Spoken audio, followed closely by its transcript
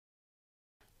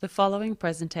The following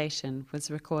presentation was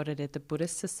recorded at the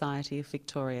Buddhist Society of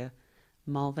Victoria,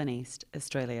 Malvern East,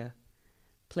 Australia.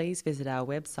 Please visit our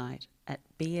website at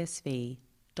bsv.net.au.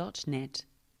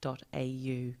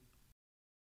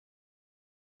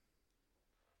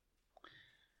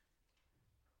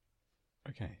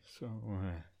 Okay, so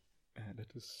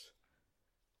let us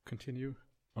continue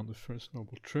on the First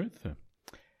Noble Truth.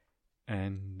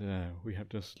 And we have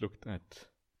just looked at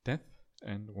death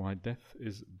and why death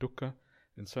is dukkha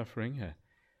and suffering.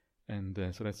 And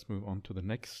so let's move on to the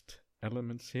next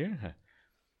elements here.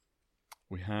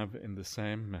 We have in the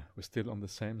same, we're still on the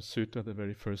same sutta, the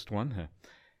very first one.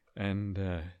 And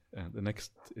the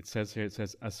next, it says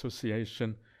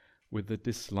association with the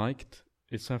disliked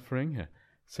is suffering.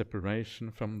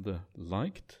 Separation from the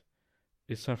liked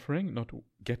is suffering. Not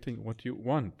getting what you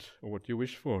want or what you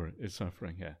wish for is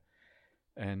suffering here.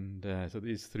 And so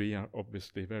these three are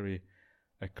obviously very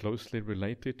closely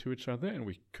related to each other, and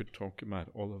we could talk about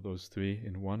all of those three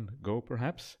in one go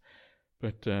perhaps.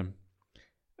 But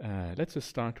let's just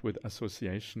start with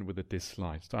association with the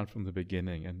dislike. Start from the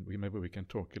beginning, and maybe we can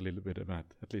talk a little bit about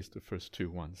at least the first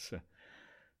two ones.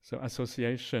 So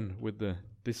association with the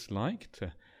disliked,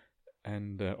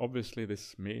 and obviously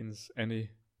this means any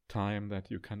time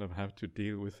that you kind of have to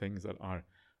deal with things that are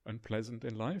unpleasant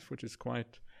in life, which is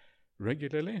quite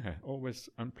regularly, always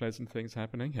unpleasant things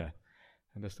happening here.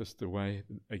 And that's just the way,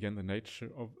 again, the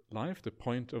nature of life, the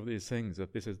point of these things,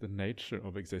 that this is the nature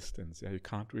of existence. You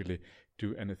can't really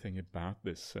do anything about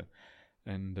this.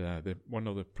 And one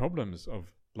of the problems of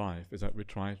life is that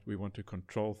we want to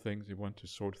control things, we want to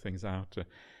sort things out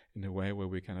in a way where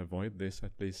we can avoid this,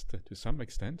 at least to some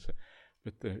extent.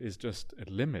 But there is just a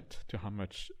limit to how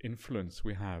much influence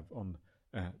we have on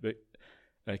the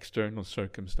external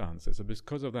circumstances. So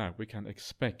because of that, we can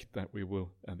expect that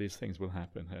these things will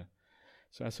happen here.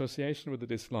 So association with the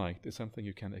disliked is something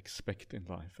you can expect in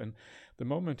life. And the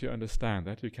moment you understand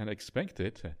that you can expect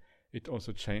it, it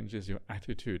also changes your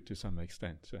attitude to some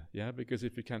extent. Because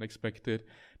if you can expect it,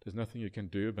 there's nothing you can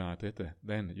do about it,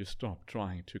 then you stop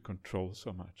trying to control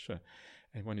so much.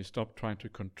 And when you stop trying to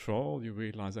control, you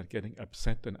realize that getting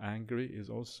upset and angry is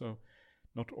also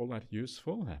not all that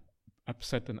useful.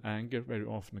 Upset and anger very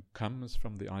often comes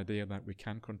from the idea that we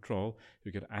can control.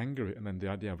 You get angry, and then the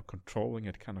idea of controlling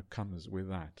it kind of comes with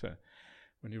that.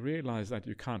 When you realize that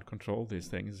you can't control these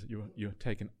things, you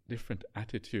take a different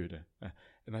attitude.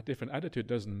 And that different attitude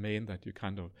doesn't mean that you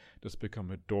kind of just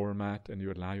become a doormat and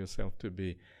you allow yourself to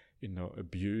be,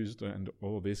 abused and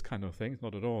all these kind of things.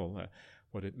 Not at all.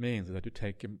 What it means is that you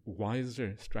take a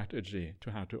wiser strategy to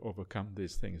how to overcome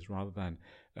these things rather than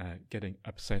getting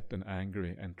upset and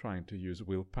angry and trying to use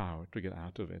willpower to get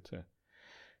out of it.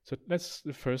 So that's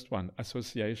the first one,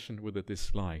 association with the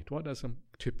disliked. What are some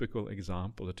typical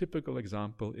examples? A typical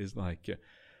example is like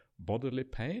bodily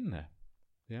pain.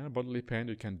 Bodily pain,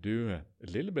 you can do a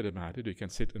little bit about it. You can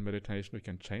sit in meditation, you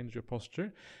can change your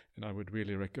posture, and I would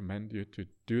really recommend you to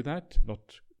do that,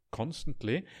 not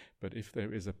constantly, but if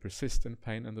there is a persistent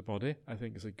pain in the body, I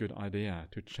think it's a good idea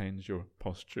to change your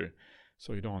posture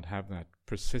so you don't have that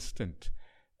persistent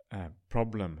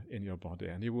problem in your body.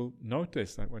 And you will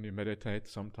notice that when you meditate,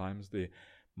 sometimes the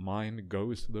mind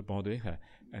goes to the body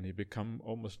and you become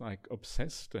almost like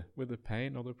obsessed with the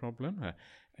pain or the problem.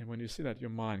 And when you see that your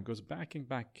mind goes back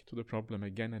to the problem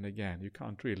again and again, you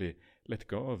can't really let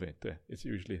go of it. That's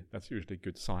usually a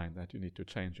good sign that you need to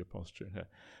change your posture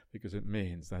because it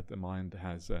means that the mind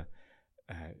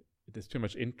there's too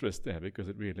much interest there because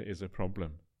it really is a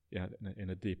problem. In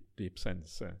a deep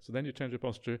sense. So then you change your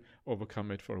posture,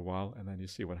 overcome it for a while, and then you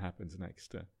see what happens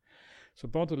next. So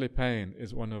bodily pain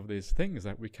is one of these things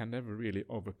that we can never really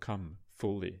overcome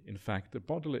fully. In fact, the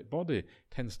body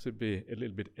tends to be a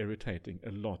little bit irritating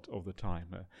a lot of the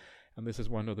time. And this is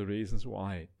one of the reasons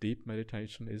why deep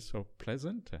meditation is so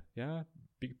pleasant.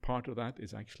 Big part of that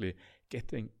is actually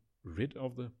getting rid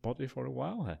of the body for a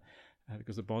while.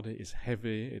 Because the body is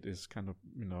heavy, it is kind of,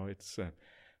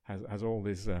 has all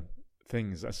these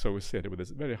things associated with it.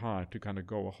 It's very hard to kind of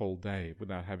go a whole day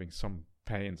without having some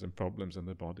pains and problems in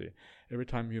the body. Every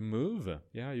time you move,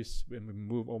 you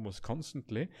move almost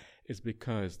constantly, it's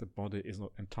because the body is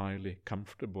not entirely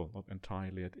comfortable, not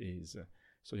entirely at ease.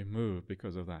 So you move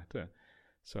because of that.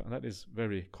 So that is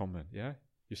very common.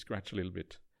 You scratch a little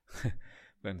bit,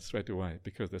 then straight away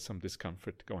because there's some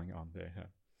discomfort going on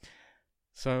there.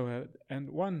 So, and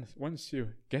once you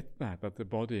get that the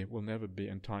body will never be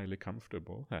entirely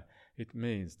comfortable, it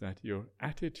means that your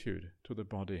attitude to the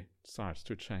body starts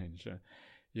to change.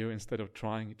 You, instead of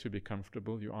trying to be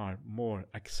comfortable, you are more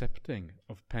accepting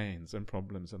of pains and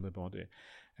problems in the body.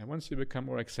 And once you become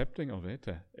more accepting of it,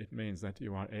 it means that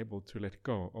you are able to let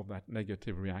go of that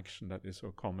negative reaction that is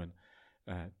so common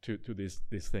to these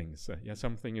things.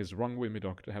 Something is wrong with me,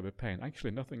 doctor, I have a pain.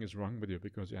 Actually, nothing is wrong with you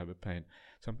because you have a pain.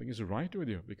 Something is right with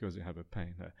you because you have a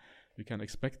pain. You can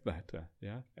expect that,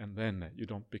 and then you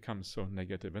don't become so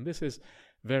negative. And this is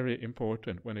very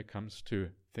important when it comes to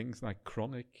things like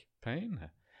chronic pain.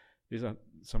 These are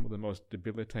some of the most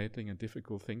debilitating and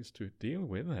difficult things to deal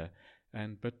with.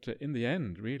 But in the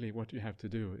end, really what you have to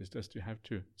do is just you have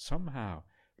to somehow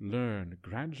learn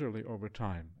gradually over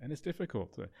time. And it's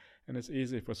difficult. And it's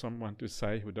easy for someone to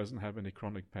say who doesn't have any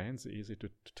chronic pains, easy to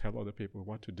tell other people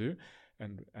what to do.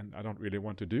 And I don't really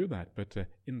want to do that. But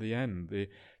in the end, the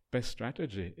best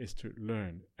strategy is to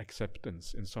learn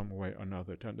acceptance in some way or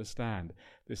another, to understand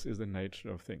this is the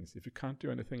nature of things. If you can't do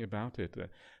anything about it,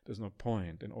 there's no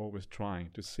point in always trying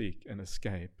to seek an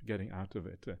escape, getting out of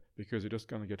it, because you're just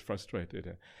going to get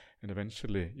frustrated, and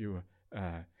eventually you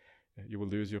will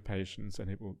lose your patience,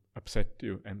 and it will upset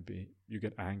you, and you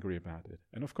get angry about it.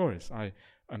 And of course, I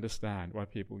understand why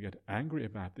people get angry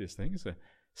about these things.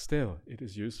 Still, it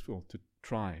is useful to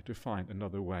try to find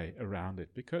another way around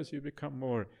it, because you become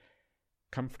more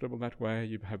comfortable that way,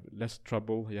 you have less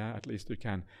trouble, at least you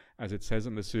can, as it says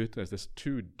in the sutras, there's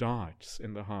 2 darts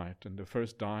in the heart, and the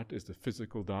first dart is the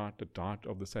physical dart, the dart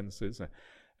of the senses,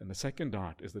 and the second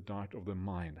dart is the dart of the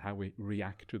mind, how we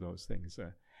react to those things.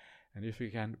 And if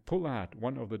you can pull out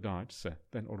one of the darts,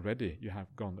 then already you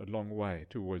have gone a long way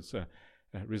towards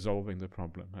resolving the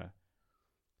problem.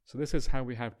 So this is how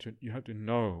you have to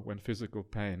know when physical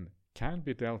pain can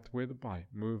be dealt with by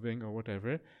moving or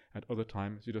whatever. At other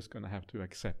times, you're just going to have to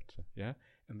accept.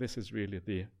 And this is really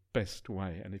the best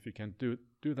way. And if you can do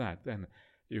that, then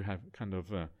you have kind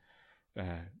of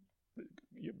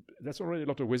that's already a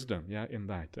lot of wisdom, in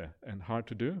that, and hard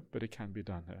to do, but it can be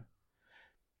done.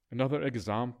 Another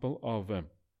example of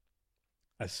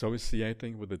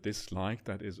associating with a dislike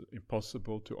that is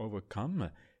impossible to overcome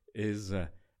is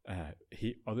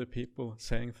other people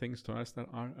saying things to us that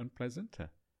are unpleasant.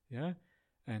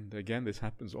 And again, this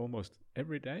happens almost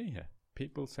every day.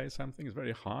 People say something is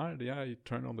very hard. You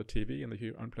turn on the TV and you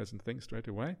hear unpleasant things straight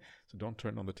away. So don't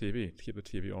turn on the TV. Keep the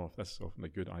TV off. That's often a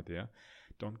good idea.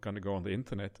 Don't kind of go on the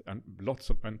internet. And lots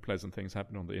of unpleasant things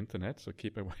happen on the internet. So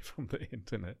keep away from the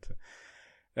internet.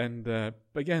 And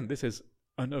again, this is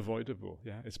unavoidable.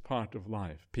 It's part of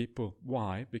life.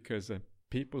 Why? Because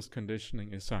people's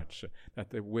conditioning is such that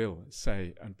they will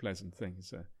say unpleasant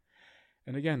things.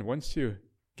 And again, once you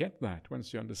get that,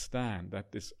 once you understand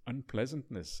that this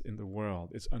unpleasantness in the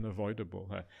world is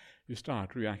unavoidable, you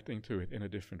start reacting to it in a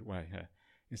different way.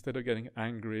 Instead of getting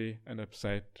angry and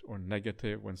upset or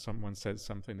negative when someone says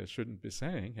something they shouldn't be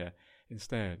saying,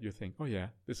 instead you think, oh yeah,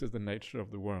 this is the nature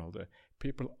of the world.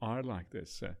 People are like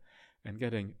this. And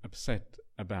getting upset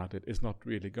about it is not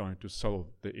really going to solve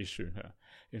the issue.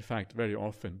 In fact, very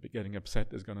often getting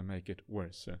upset is going to make it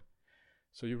worse.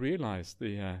 So you realize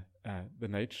the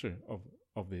nature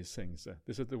of these things.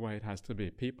 This is the way it has to be.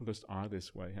 People just are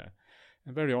this way.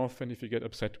 And very often, if you get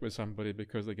upset with somebody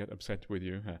because they get upset with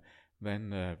you,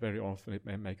 then very often it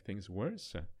may make things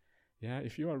worse.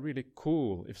 If you are really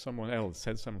cool, if someone else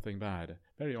said something bad,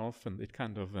 very often it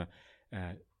kind of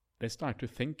they start to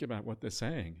think about what they're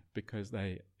saying, because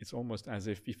it's almost as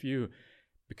if you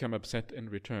become upset in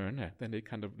return, then it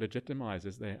kind of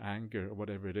legitimizes their anger or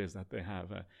whatever it is that they have.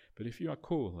 But if you are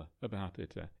cool about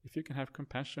it, if you can have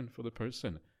compassion for the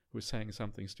person who's saying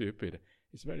something stupid,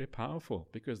 it's very powerful,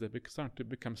 because they start to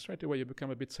become, straight away you become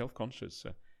a bit self-conscious.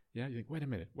 You think, wait a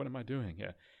minute, what am I doing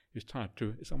here? You start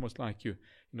to, it's almost like you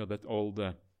know that old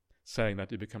saying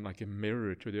that you become like a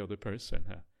mirror to the other person.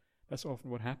 That's often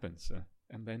what happens.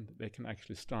 And then they can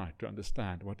actually start to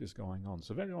understand what is going on.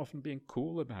 So very often being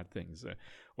cool about things,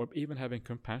 or even having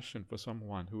compassion for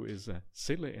someone who is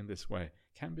silly in this way,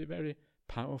 can be very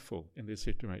powerful in these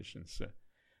situations.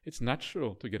 It's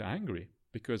natural to get angry,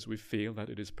 because we feel that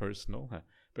it is personal.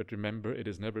 But remember, it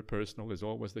is never personal. It's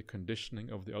always the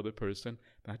conditioning of the other person.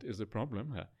 That is the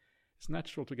problem. It's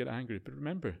natural to get angry, but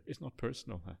remember, it's not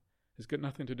personal. It's got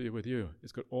nothing to do with you.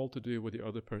 It's got all to do with the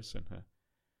other person.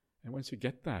 And once you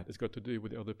get that, it's got to do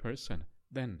with the other person,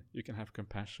 then you can have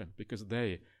compassion, because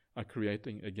they are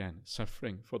creating, again,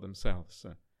 suffering for themselves.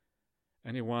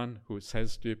 Anyone who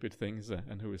says stupid things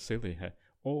and who is silly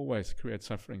always creates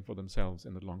suffering for themselves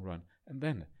in the long run. And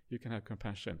then you can have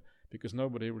compassion, because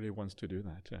nobody really wants to do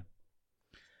that.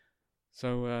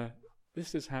 So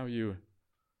this is how you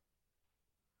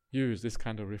use this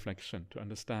kind of reflection to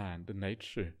understand the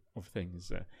nature of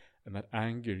things, and that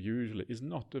anger usually is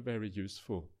not a very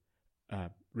useful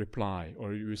reply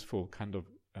or a useful kind of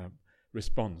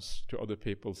response to other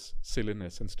people's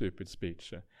silliness and stupid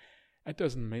speech. It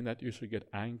doesn't mean that you should get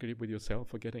angry with yourself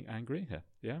for getting angry.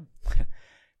 Yeah.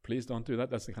 Please don't do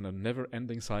that. That's the kind of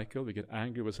never-ending cycle. We get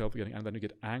angry with yourself for getting angry, and then you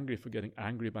get angry for getting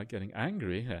angry about getting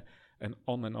angry, and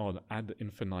on ad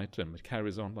infinitum. It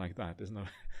carries on like that. There's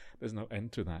no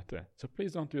end to that. So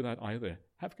please don't do that either.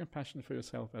 Have compassion for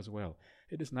yourself as well.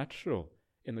 It is natural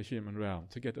in the human realm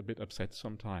to get a bit upset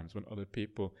sometimes when other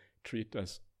people treat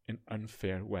us in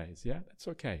unfair ways. Yeah, that's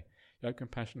okay. You have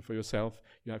compassion for yourself.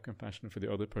 You have compassion for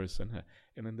the other person,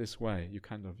 and in this way, you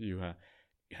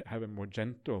have a more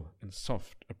gentle and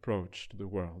soft approach to the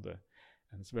world,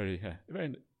 and it's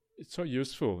it's so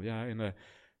useful, in a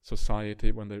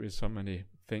society when there is so many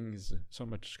things, so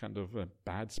much kind of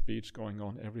bad speech going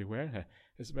on everywhere.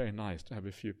 It's very nice to have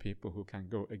a few people who can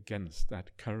go against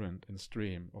that current and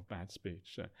stream of bad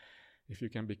speech. If you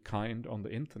can be kind on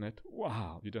the internet,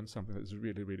 wow, you've done something that's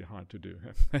really, really hard to do,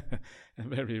 and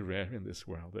very rare in this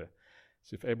world.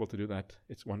 So if you're able to do that,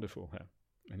 it's wonderful.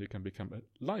 And you can become a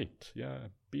light, a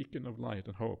beacon of light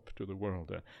and hope to the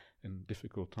world in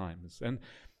difficult times. And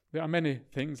there are many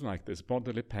things like this.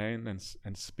 Bodily pain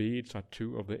and speech are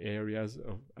two of the areas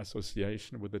of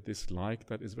association with the dislike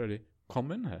that is very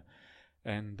common.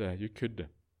 And you could,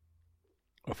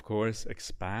 of course,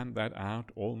 expand that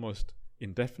out almost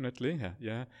indefinitely.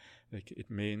 Like it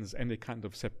means any kind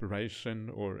of separation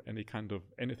or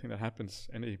anything that happens,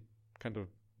 any kind of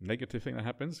negative thing that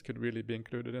happens could really be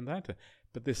included in that.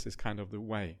 But this is kind of the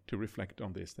way to reflect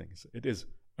on these things. It is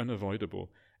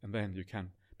unavoidable, and then you can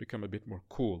become a bit more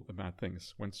cool about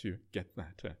things once you get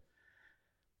that.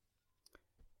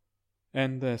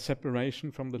 And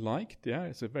separation from the liked,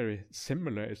 it's a very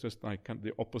similar, it's just like kind of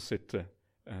the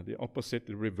opposite,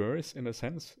 the reverse in a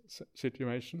sense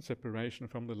situation, separation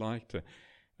from the liked,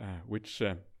 which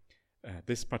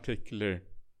this particular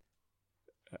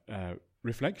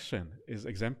reflection is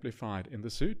exemplified in the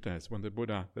suttas. When the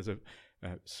Buddha, there's a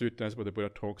suttas where the Buddha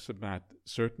talks about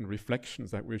certain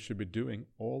reflections that we should be doing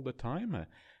all the time.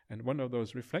 And one of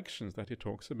those reflections that he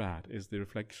talks about is the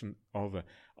reflection of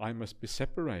I must be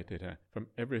separated from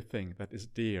everything that is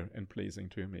dear and pleasing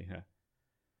to me.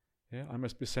 I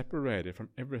must be separated from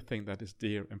everything that is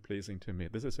dear and pleasing to me.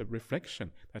 This is a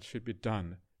reflection that should be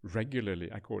done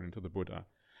regularly according to the Buddha.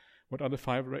 What are the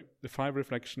five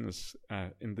reflections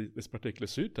in this particular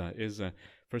sutta is,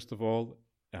 first of all,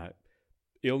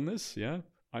 illness.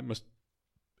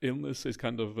 Illness is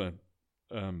kind of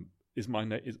is my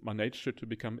nature to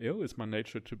become ill? Is my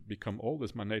nature to become old?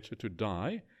 Is my nature to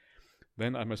die?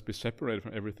 Then I must be separated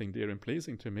from everything dear and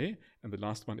pleasing to me. And the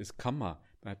last one is kamma,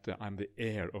 that I'm the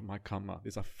heir of my kamma.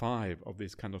 These are 5 of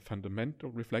these kind of fundamental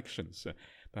reflections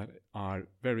that are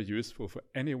very useful for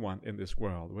anyone in this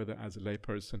world, whether as a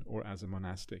layperson or as a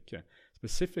monastic.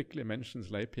 Specifically mentions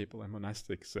lay people and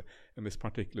monastics in this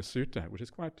particular sutta, which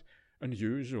is quite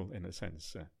unusual in a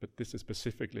sense, but this is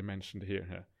specifically mentioned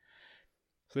here.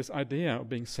 So this idea of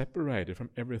being separated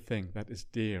from everything that is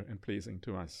dear and pleasing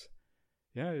to us,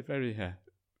 it's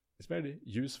a very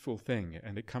useful thing,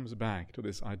 and it comes back to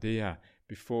this idea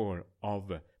before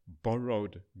of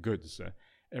borrowed goods.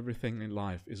 Everything in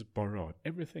life is borrowed.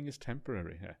 Everything is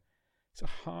temporary. It's a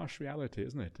harsh reality,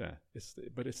 isn't it?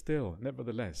 But it's still,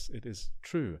 nevertheless, it is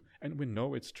true, and we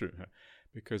know it's true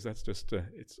because that's just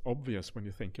it's obvious when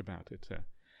you think about it.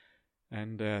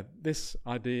 And this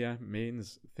idea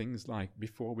means things like,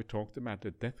 before we talked about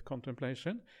the death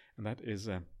contemplation, and that is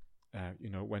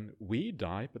when we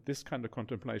die, but this kind of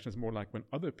contemplation is more like when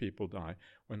other people die,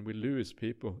 when we lose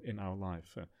people in our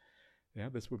life.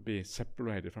 This would be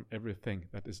separated from everything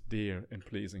that is dear and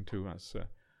pleasing to us,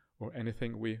 or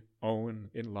anything we own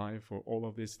in life, or all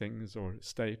of these things, or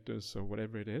status, or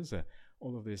whatever it is.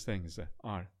 All of these things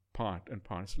are part and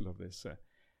parcel of this,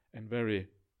 and very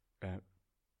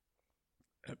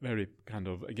kind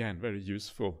of, again, very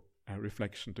useful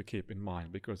reflection to keep in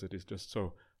mind, because it is just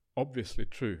so obviously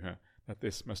true that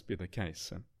this must be the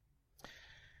case.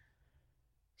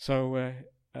 So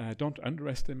don't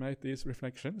underestimate these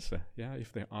reflections.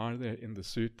 If they are there in the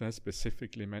sutta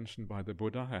specifically mentioned by the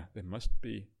Buddha, they must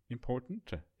be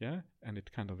important. And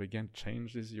it kind of again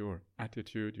changes your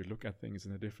attitude. You look at things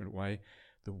in a different way.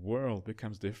 The world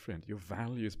becomes different. Your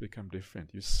values become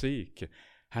different. You seek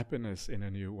happiness in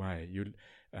a new way. You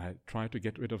try to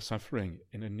get rid of suffering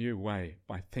in a new way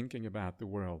by thinking about the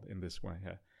world in this way.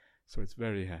 So it's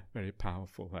very, very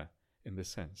powerful in this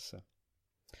sense.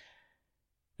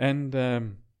 And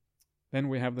then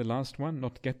we have the last one,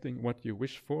 not getting what you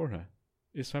wish for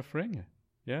is suffering.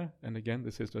 And again,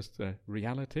 this is just a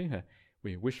reality.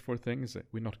 We wish for things.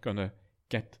 We're not going to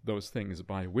get those things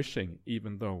by wishing,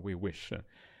 even though we wish.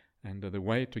 And the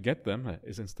way to get them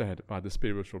is instead by the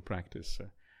spiritual practice.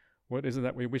 What is it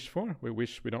that we wish for? We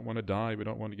wish we don't want to die, we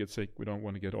don't want to get sick, we don't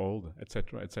want to get old,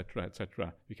 etc., etc.,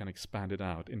 etc. You can expand it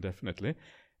out indefinitely,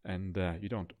 and you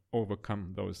don't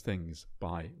overcome those things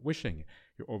by wishing.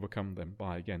 You overcome them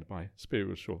by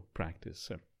spiritual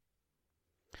practice.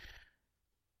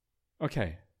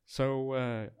 Okay,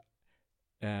 so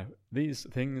these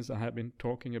things I have been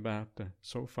talking about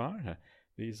so far,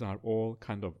 these are all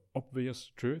kind of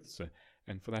obvious truths,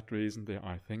 and for that reason there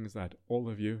are things that all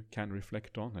of you can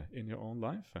reflect on in your own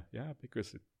life,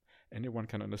 because anyone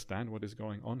can understand what is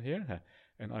going on here,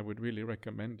 and I would really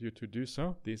recommend you to do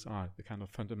so. These are the kind of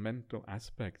fundamental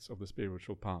aspects of the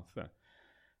spiritual path,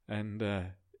 and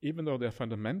even though they're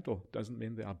fundamental, doesn't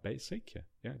mean they are basic.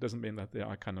 It doesn't mean that they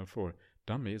are kind of for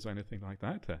dummies or anything like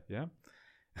that.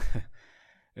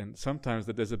 And sometimes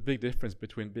that there's a big difference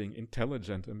between being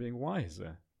intelligent and being wise.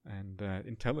 And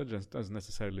intelligence doesn't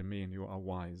necessarily mean you are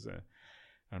wise.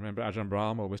 I remember Ajahn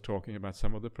Brahmali was talking about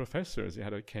some of the professors he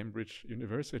had at Cambridge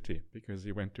University, because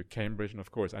he went to Cambridge, and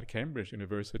of course at Cambridge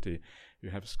University you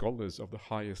have scholars of the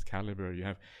highest caliber, you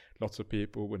have lots of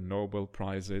people with Nobel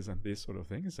Prizes and these sort of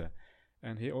things.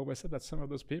 And he always said that some of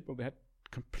those people, they had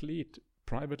complete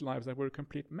private lives that were a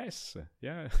complete mess.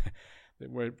 They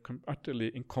were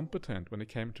utterly incompetent when it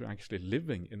came to actually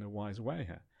living in a wise way.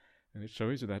 And it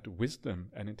shows you that wisdom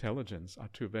and intelligence are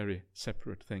two very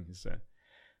separate things.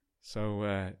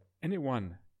 So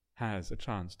anyone has a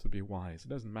chance to be wise. It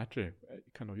doesn't matter,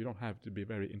 you don't have to be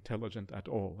very intelligent at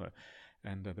all.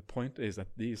 And the point is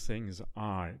that these things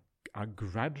are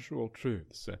gradual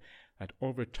truths that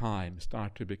over time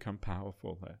start to become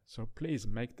powerful. So please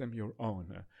make them your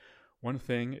own. One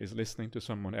thing is listening to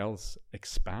someone else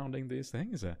expounding these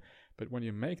things, but when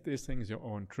you make these things your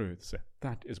own truths,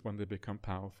 that is when they become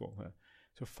powerful.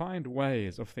 So find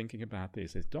ways of thinking about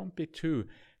these. Don't be too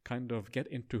get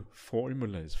into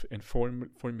formulas and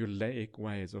formulaic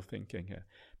ways of thinking here.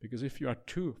 Because if you are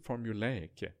too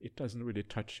formulaic, it doesn't really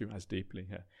touch you as deeply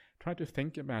here. Try to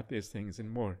think about these things in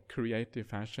more creative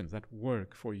fashions that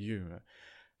work for you.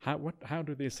 How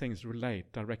do these things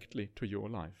relate directly to your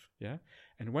life?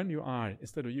 And when you are,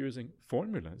 instead of using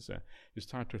formulas, you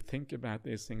start to think about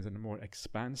these things in a more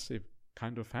expansive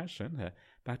kind of fashion,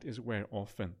 that is where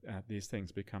often these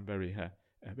things become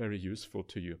very useful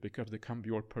to you, because they become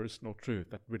your personal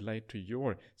truth that relate to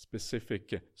your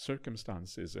specific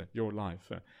circumstances, your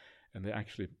life, and they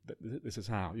actually, this is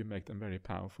how you make them very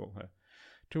powerful.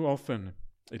 Too often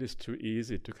it is too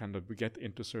easy to get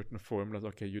into certain formulas.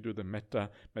 Okay, you do the metta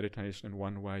meditation in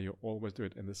one way, you always do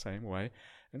it in the same way.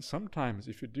 And sometimes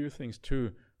if you do things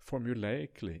too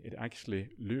formulaically, it actually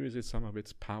loses some of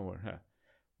its power.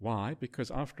 Why?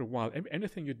 Because after a while,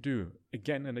 anything you do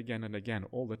again and again and again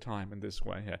all the time in this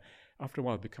way, after a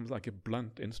while it becomes like a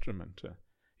blunt instrument.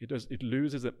 It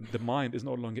loses the mind is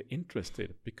no longer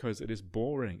interested because it is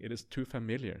boring, it is too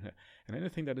familiar. And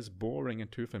anything that is boring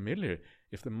and too familiar,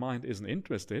 if the mind isn't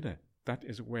interested, that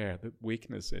is where the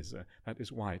weakness is. That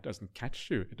is why it doesn't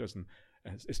catch you.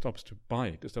 It stops to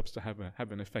bite. It stops to have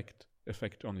an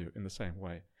effect on you in the same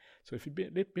way. So if you be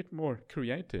a little bit more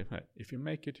creative, if you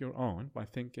make it your own by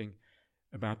thinking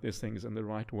about these things in the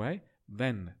right way,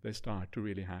 then they start to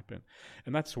really happen.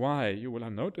 And that's why you will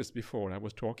have noticed before I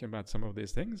was talking about some of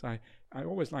these things, I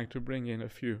always like to bring in a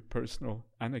few personal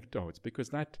anecdotes, because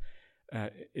that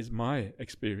is my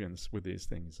experience with these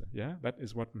things. That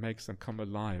is what makes them come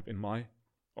alive in my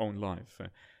own life.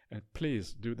 And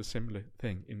please do the similar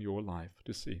thing in your life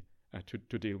to see,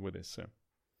 to deal with this.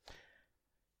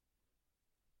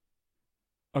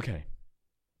 Okay.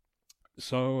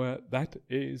 So that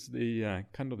is the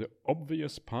the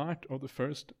obvious part of the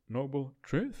first noble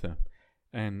truth.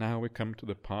 And now we come to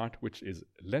the part which is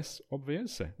less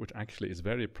obvious, which actually is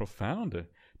very profound.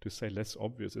 To say less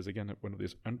obvious is again one of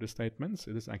these understatements.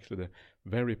 It is actually the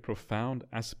very profound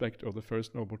aspect of the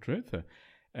first noble truth.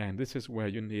 And this is where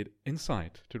you need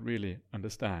insight to really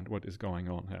understand what is going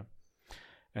on here.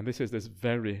 And this is this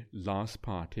very last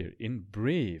part here. In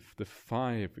brief, the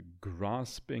 5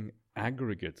 grasping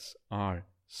aggregates are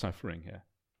suffering here.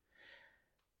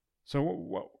 So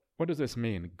what does this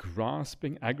mean?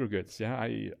 Grasping aggregates?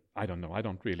 I don't know. I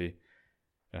don't really.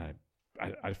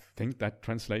 I think that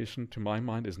translation, to my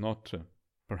mind, is not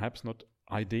perhaps not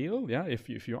ideal.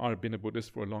 If you are been a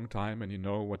Buddhist for a long time and you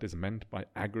know what is meant by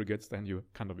aggregates, then you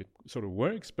it sort of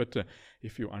works. But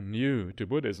if you are new to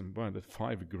Buddhism, well, the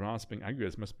 5 grasping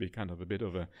aggregates must be a bit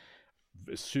of a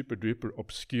super duper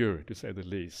obscure, to say the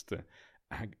least.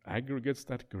 aggregates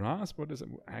that grasp? What is it?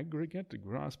 Aggregate,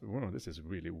 grasp? Oh, this is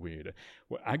really weird.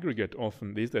 Well, aggregate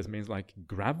often these days means like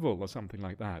gravel or something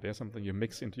like that. Yeah, something you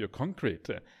mix into your concrete.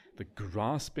 The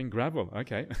grasping gravel.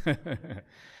 Okay.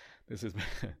 This is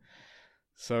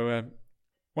so.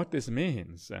 What this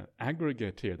means,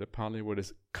 aggregate here, the Pali word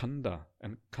is kanda,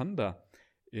 and kanda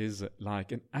is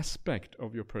like an aspect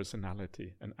of your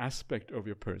personality, an aspect of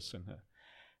your person.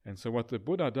 And so what the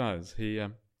Buddha does, he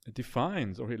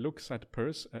defines, or he looks at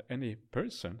any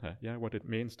person, what it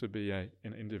means to be an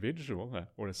individual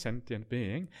or a sentient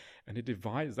being, and he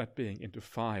divides that being into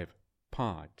 5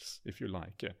 parts, if you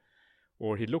like.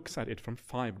 Or he looks at it from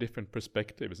 5 different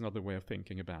perspectives, another way of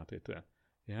thinking about it.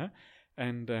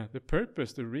 And the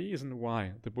purpose, the reason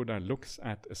why the Buddha looks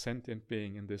at a sentient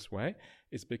being in this way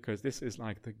is because this is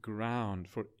like the ground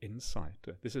for insight.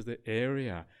 This is the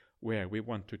area where we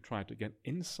want to try to get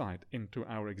insight into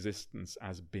our existence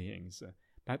as beings.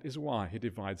 That is why he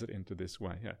divides it into this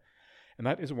way. And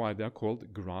that is why they are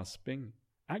called grasping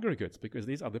aggregates, because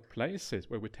these are the places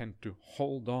where we tend to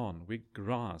hold on, we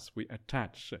grasp, we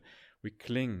attach, we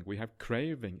cling, we have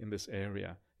craving in this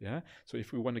area. So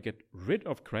if we want to get rid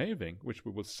of craving, which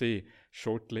we will see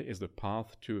shortly is the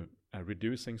path to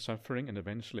reducing suffering and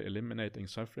eventually eliminating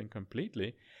suffering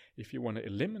completely, if you want to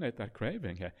eliminate that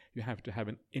craving, you have to have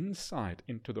an insight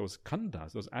into those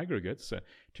khandas, those aggregates,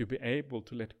 to be able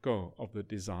to let go of the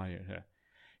desire.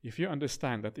 If you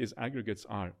understand that these aggregates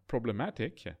are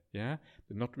problematic, they're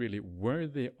not really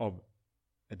worthy of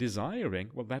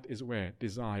desiring, well, that is where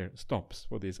desire stops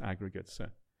for these aggregates.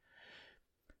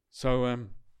 So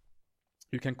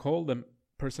you can call them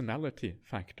personality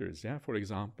factors, for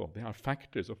example. They are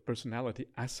factors of personality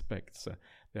aspects.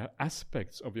 They are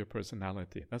aspects of your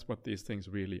personality. That's what these things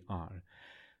really are.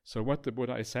 So what the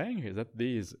Buddha is saying here is that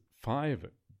these 5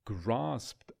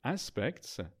 grasped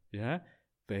aspects,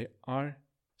 they are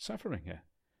suffering here.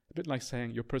 A bit like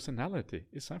saying your personality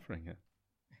is suffering here.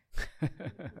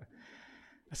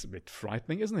 That's a bit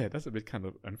frightening, isn't it? That's a bit kind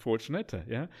of unfortunate,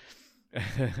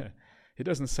 He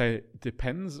doesn't say it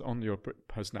depends on your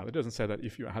personality. It doesn't say that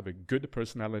if you have a good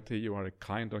personality, you are a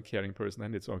kind or caring person,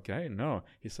 then it's okay. No,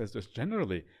 he says just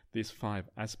generally these 5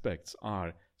 aspects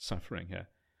are suffering here.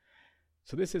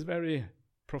 So this is very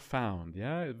profound,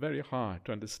 very hard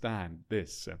to understand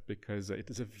this because it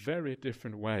is a very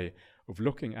different way of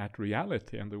looking at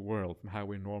reality and the world from how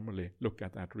we normally look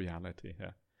at that reality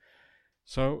here.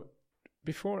 So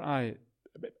before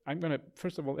I'm going to,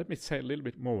 first of all, let me say a little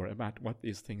bit more about what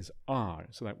these things are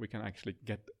so that we can actually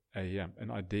get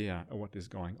an idea of what is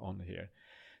going on here.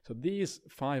 So these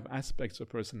 5 aspects of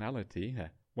personality,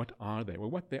 what are they?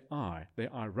 Well, what they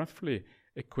are roughly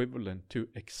equivalent to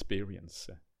experience.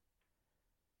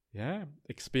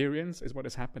 Experience is what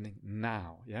is happening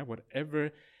now.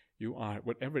 Whatever you are,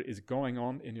 whatever is going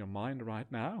on in your mind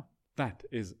right now, that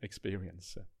is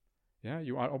experience.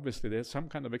 You are obviously, there's some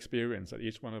kind of experience that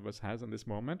each one of us has in this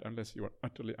moment, unless you are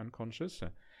utterly unconscious.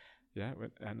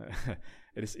 And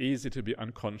it is easy to be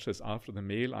unconscious after the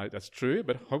meal. That's true,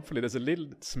 but hopefully there's a little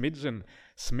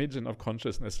smidgen of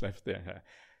consciousness left there.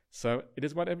 So it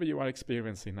is whatever you are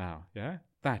experiencing now.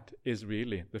 That is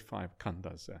really the 5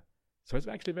 khandas. So it's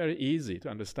actually very easy to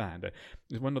understand.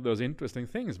 It's one of those interesting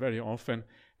things. Very often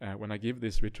when I give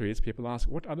these retreats, people ask,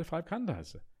 what are the 5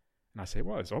 khandas? And I say,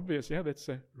 well, it's obvious, that's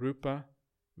Rupa,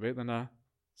 Vedana,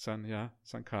 Sanya,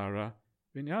 Sankhara,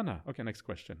 Vijnana. Okay, next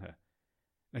question here.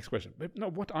 Next question. But no,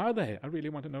 what are they? I really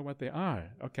want to know what they are.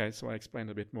 Okay, so I explain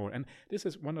a bit more. And this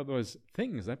is one of those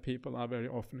things that people are very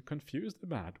often confused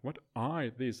about. What are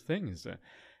these things?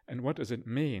 And what does it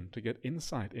mean to get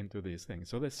insight into these things?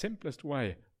 So the simplest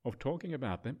way of talking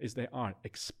about them is they are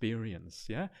experience.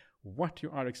 What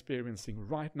you are experiencing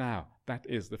right now, that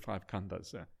is the 5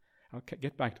 khandas. I'll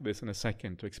get back to this in a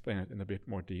second to explain it in a bit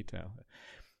more detail.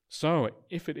 So,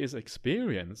 if it is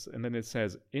experience, and then it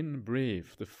says, in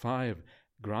brief, the 5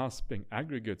 grasping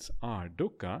aggregates are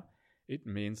dukkha, it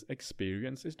means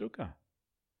experience is dukkha.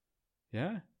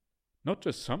 Not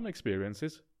just some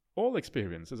experiences, all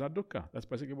experiences are dukkha. That's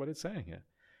basically what it's saying here.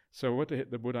 So what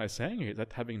the Buddha is saying here is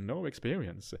that having no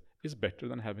experience is better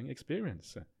than having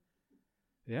experience.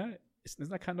 Isn't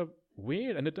that kind of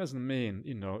weird? And it doesn't mean,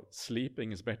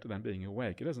 sleeping is better than being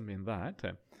awake. It doesn't mean that.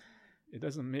 It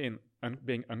doesn't mean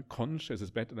being unconscious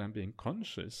is better than being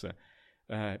conscious,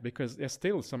 because there's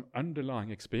still some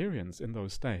underlying experience in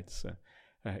those states.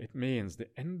 It means the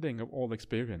ending of all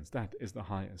experience, that is the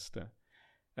highest.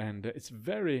 And it's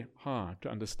very hard to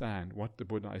understand what the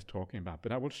Buddha is talking about,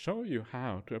 but I will show you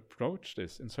how to approach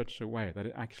this in such a way that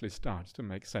it actually starts to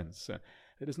make sense.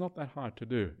 It is not that hard to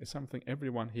do. It's something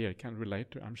everyone here can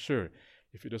relate to, I'm sure.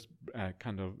 if you just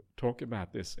kind of talk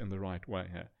about this in the right way.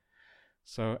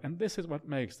 So, and this is what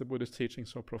makes the Buddhist teaching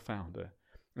so profound.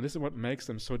 And this is what makes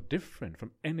them so different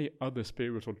from any other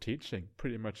spiritual teaching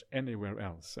pretty much anywhere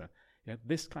else.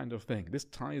 This kind of thing, this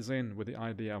ties in with the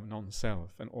idea of non-self,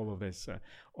 and all of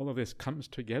this comes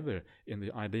together in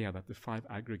the idea that the 5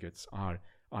 aggregates are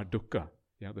dukkha.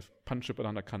 The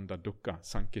panchapadana khandha dukkha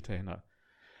sankitena.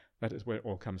 That is where it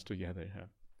all comes together.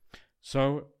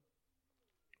 So,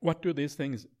 what do these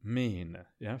things mean?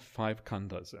 5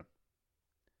 khandhas.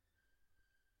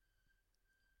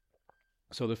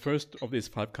 So the first of these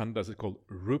 5 khandhas is called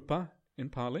rupa in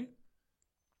Pali,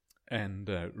 and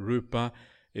rupa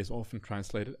is often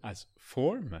translated as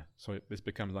form. So this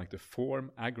becomes like the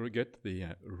form aggregate, the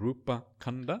rupa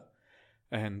khandha,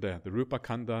 and the rupa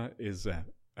khandha is a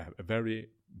very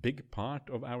big part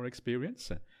of our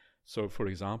experience. So, for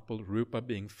example, rupa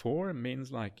being form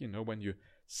means like, when you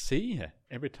see,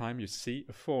 every time you see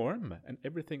a form, and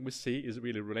everything we see is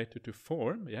really related to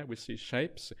form. We see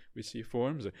shapes, we see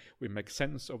forms, we make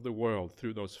sense of the world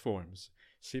through those forms.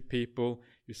 You see people,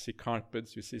 you see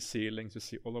carpets, you see ceilings, you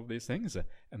see all of these things,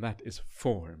 and that is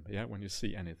form, when you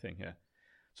see anything here.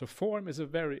 So form is a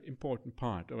very important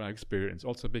part of our experience,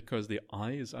 also because the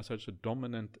eyes are such a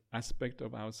dominant aspect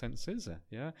of our senses.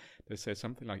 They say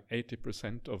something like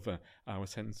 80% of our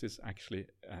senses actually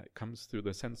comes through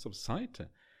the sense of sight.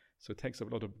 So it takes a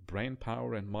lot of brain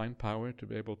power and mind power to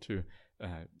be able to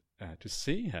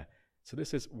see. So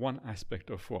this is one aspect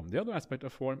of form. The other aspect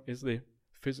of form is the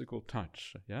physical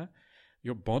touch.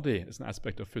 Your body is an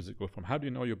aspect of physical form. How do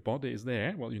you know your body is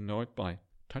there? Well, you know it by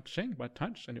touch,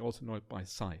 and you also know it by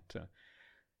sight. So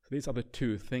these are the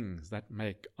 2 things that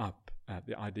make up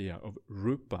the idea of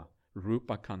rupa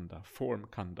khandha, form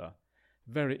khandha.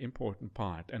 Very important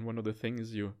part. And one of the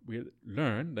things you will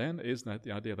learn then is that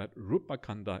the idea that rupa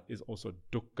khandha is also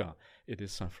dukkha. It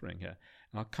is suffering here.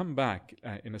 And I'll come back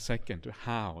in a second to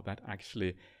how that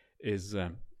actually is,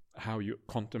 how you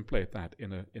contemplate that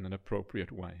in an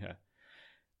appropriate way here.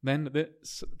 Then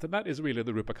that is really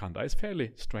the rupa khandha. It's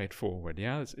fairly straightforward.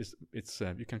 It's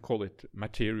you can call it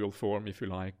material form if you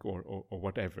like, or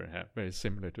whatever. Very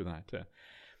similar to that.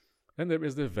 Then there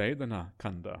is the Vedana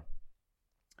khandha,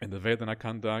 and the Vedana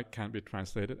khandha can be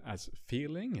translated as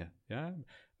feeling.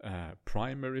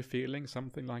 Primary feeling,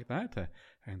 something like that.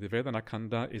 And the Vedana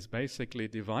khandha is basically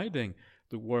dividing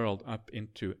the world up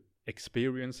into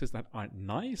experiences that are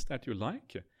nice, that you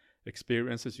like,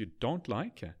 experiences you don't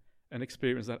like, and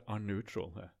experiences that are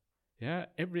neutral.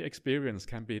 Every experience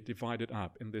can be divided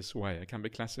up in this way. It can be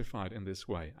classified in this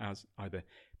way as either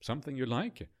something you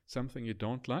like, something you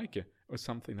don't like, or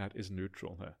something that is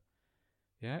neutral.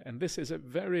 And this is a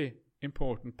very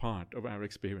important part of our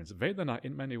experience. Vedana,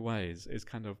 in many ways, is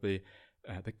kind of the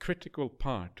critical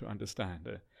part to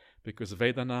understand, because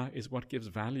Vedana is what gives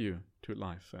value to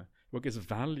life, what gives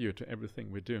value to everything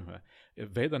we do.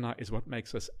 Vedana is what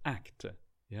makes us act.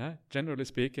 Generally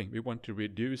speaking, we want to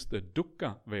reduce the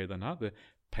dukkha Vedana, the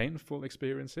painful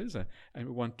experiences, and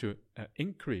we want to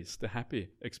increase the happy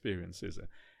experiences.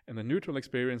 And the neutral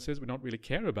experiences we don't really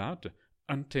care about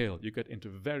until you get into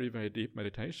very, very deep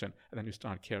meditation, and then you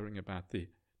start caring about the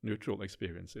neutral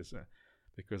experiences,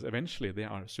 because eventually they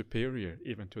are superior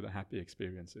even to the happy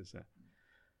experiences.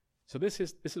 So this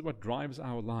is what drives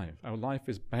our life. Our life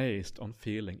is based on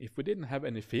feeling. If we didn't have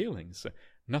any feelings,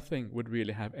 nothing would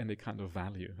really have any kind of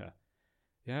value.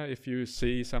 If you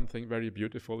see something very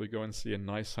beautiful, you go and see a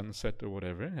nice sunset or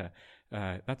whatever,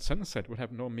 that sunset would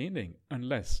have no meaning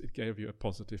unless it gave you a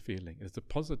positive feeling. It's the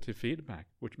positive feedback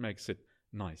which makes it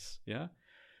nice.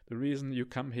 The reason you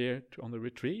come here on the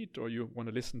retreat, or you want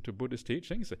to listen to Buddhist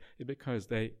teachings, is because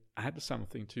they add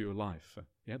something to your life.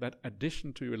 That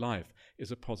addition to your life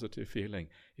is a positive feeling.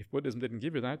 If Buddhism didn't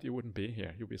give you that, you wouldn't be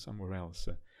here. You'd be somewhere else.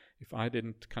 If I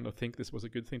didn't kind of think this was a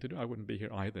good thing to do, I wouldn't be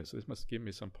here either. So this must give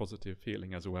me some positive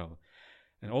feeling as well.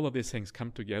 And all of these things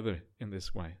come together in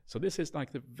this way. So this is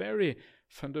like the very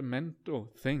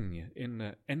fundamental thing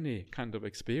in any kind of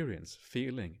experience.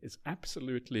 Feeling is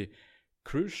absolutely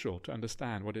crucial to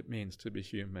understand what it means to be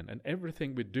human. And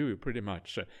everything we do pretty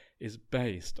much is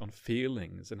based on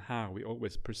feelings and how we're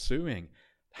always pursuing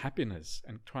happiness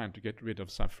and trying to get rid of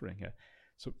suffering.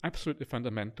 So absolutely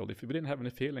fundamental. If we didn't have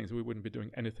any feelings, we wouldn't be doing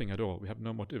anything at all. We have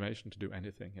no motivation to do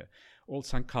anything. All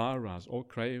sankharas, all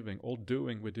craving, all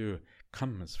doing we do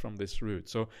comes from this root.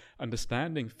 So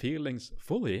understanding feelings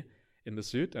fully in the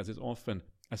sutras is often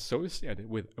associated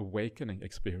with awakening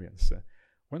experience.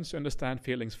 Once you understand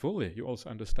feelings fully, you also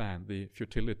understand the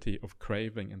futility of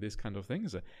craving and these kind of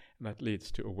things, and that leads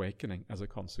to awakening as a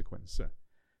consequence.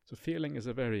 So feeling is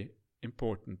a very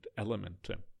important element.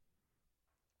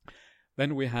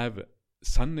 Then we have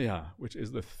sanya, which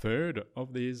is the third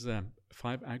of these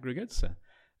 5 aggregates.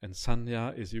 And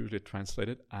sanya is usually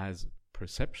translated as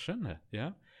perception.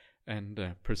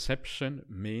 And perception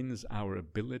means our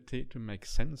ability to make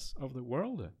sense of the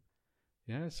world.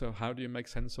 So how do you make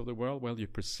sense of the world? Well, you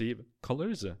perceive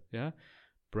colors.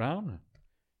 Brown.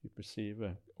 You perceive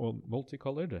all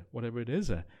multicolored, whatever it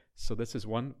is. So this is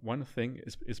one thing,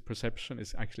 is perception,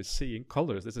 is actually seeing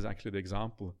colors. This is actually the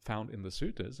example found in the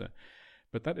suttas.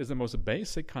 But that is the most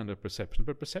basic kind of perception.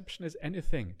 But perception is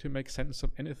anything. To make sense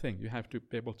of anything, you have to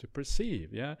be able to perceive.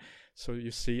 So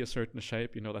you see a certain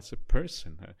shape, that's a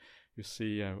person. You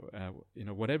see,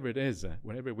 whatever it is,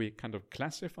 whenever we kind of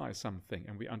classify something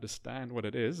and we understand what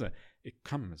it is, it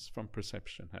comes from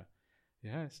perception.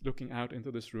 Yes, looking out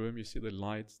into this room, you see the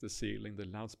lights, the ceiling, the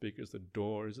loudspeakers, the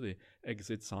doors, the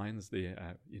exit signs, the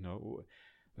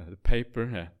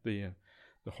paper, the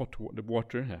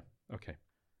water. Okay.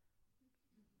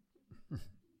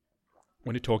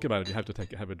 When you talk about it, you have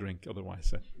to have a drink,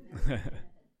 otherwise.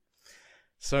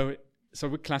 So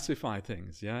we classify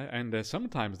things, and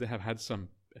sometimes they have had some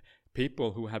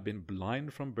people who have been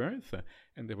blind from birth,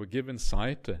 and they were given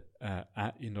sight,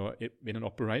 in an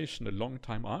operation a long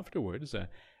time afterwards,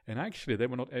 and actually they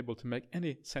were not able to make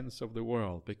any sense of the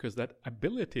world, because that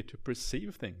ability to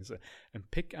perceive things and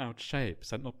pick out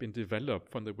shapes had not been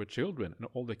developed when they were children, and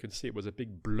all they could see was a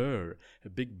big blur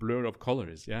of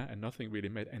colors, and nothing really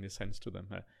made any sense to them.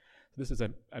 This is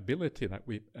an ability that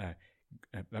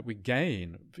we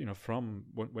gain, from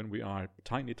when we are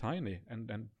tiny, and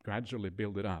then gradually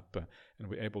build it up, and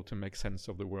we're able to make sense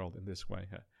of the world in this way.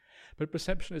 But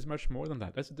perception is much more than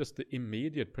that. That's just the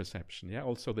immediate perception.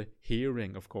 Also the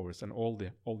hearing, of course, and all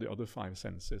the other 5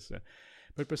 senses.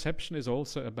 But perception is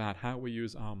also about how we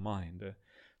use our mind.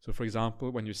 So, for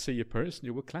example, when you see a person,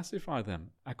 you will classify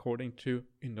them according to,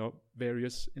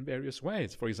 various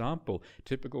ways. For example,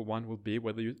 typical one will be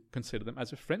whether you consider them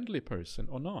as a friendly person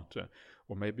or not,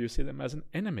 or maybe you see them as an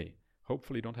enemy.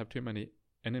 Hopefully, you don't have too many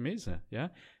enemies.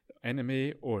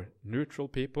 Enemy or neutral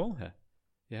people.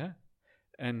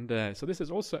 And so this is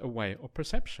also a way of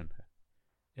perception.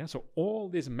 So all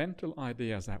these mental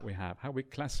ideas that we have, how we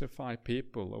classify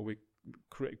people, or we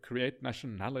create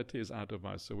nationalities out of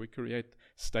us, or we create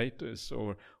status,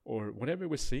 or whatever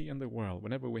we see in the world,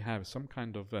 whenever we have some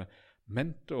kind of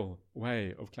mental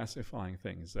way of classifying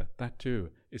things, that too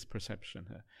is perception.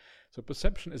 So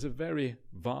perception is a very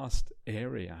vast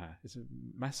area. It's a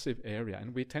massive area,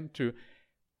 and we tend to,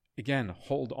 again,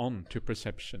 hold on to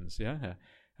perceptions.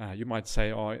 You might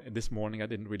say, this morning I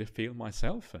didn't really feel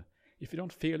myself. If you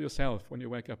don't feel yourself when you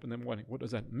wake up in the morning, what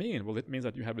does that mean? Well, it means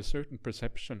that you have a certain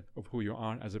perception of who you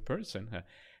are as a person.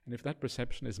 And if that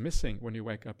perception is missing when you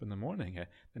wake up in the morning,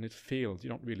 then you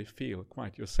don't really feel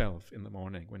quite yourself in the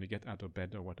morning when you get out of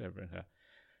bed or whatever.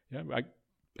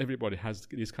 Everybody has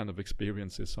these kind of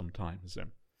experiences sometimes.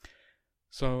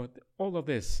 So all of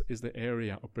this is the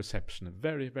area of perception, a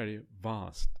very, very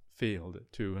vast field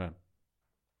to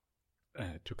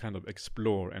kind of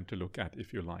explore and to look at,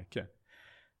 if you like.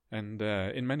 And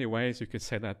in many ways, you could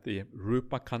say that the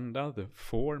rupa kanda, the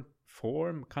form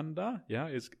kanda,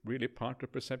 is really part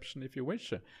of perception, if you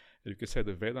wish. You could say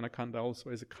the vedana kanda also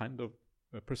is a kind of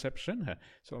perception.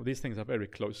 So these things are very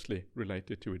closely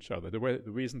related to each other. The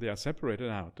reason they are separated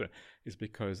out is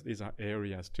because these are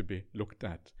areas to be looked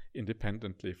at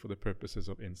independently for the purposes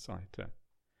of insight.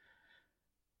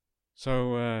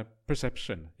 So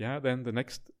perception, then the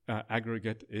next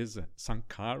aggregate is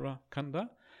sankhara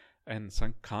kanda. And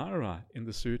sankhara in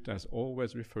the suttas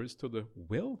always refers to the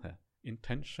will,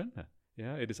 intention.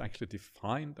 It is actually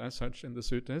defined as such in the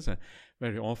suttas.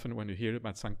 Very often when you hear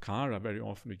about sankhara, very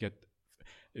often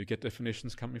you get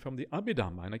definitions coming from the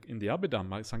Abhidhamma. And in the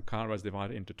Abhidhamma, sankhara is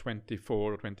divided into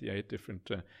 24 or 28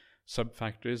 different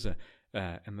sub-factors.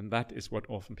 And then that is what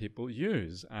often people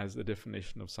use as the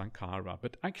definition of sankhara.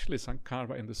 But actually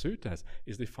sankhara in the suttas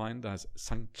is defined as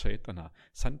sanchetana.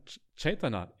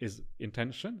 Sanchetana is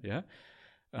intention,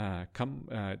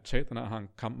 Chetana hang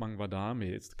kammang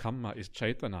vadami. It's kamma is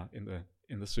chetana in the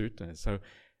suttas. So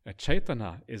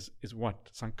chetana is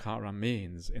what sankhara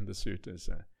means in the suttas.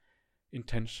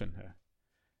 Intention.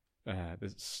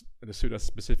 The suttas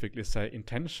specifically say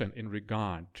intention in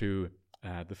regard to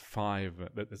the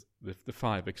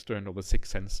 5 external, the 6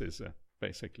 senses,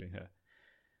 basically.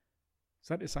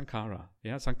 So that is sankhara.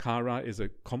 Sankhara is a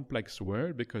complex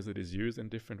word because it is used in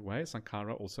different ways.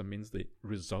 Sankhara also means the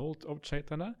result of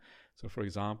chetana. So, for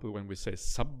example, when we say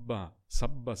sabba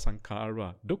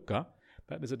sankhara dukkha,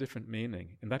 that is a different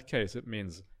meaning. In that case, it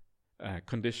means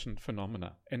conditioned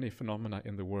phenomena, any phenomena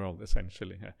in the world,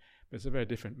 essentially. It's a very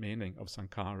different meaning of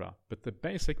sankhara. But the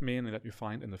basic meaning that you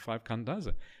find in the 5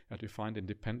 khandhas, that you find in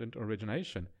dependent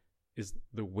origination, is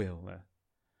the will.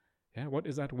 Yeah, what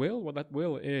is that will? Well, that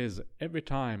will is every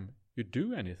time you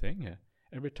do anything,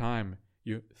 every time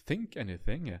you think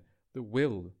anything, the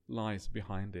will lies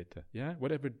behind it. Yeah,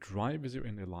 whatever drives you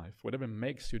in your life, whatever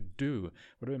makes you do,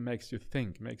 whatever makes you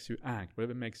think, makes you act,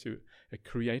 whatever makes you a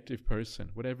creative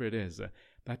person, whatever it is,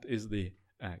 that is the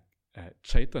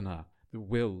chaitana, the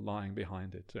will lying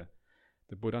behind it.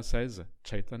 The Buddha says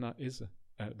chaitana is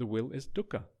the will is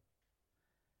dukkha.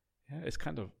 Yeah, it's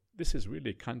kind of, this is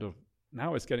really kind of,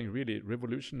 now it's getting really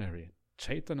revolutionary.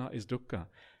 Chaitana is dukkha.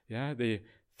 Yeah, the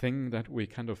thing that we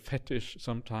kind of fetish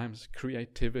sometimes,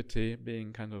 creativity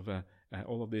being kind of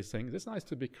all of these things. It's nice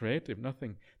to be creative,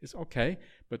 nothing is okay,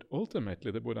 but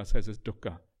ultimately the Buddha says it's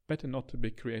dukkha. Better not to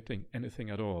be creating anything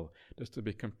at all, just to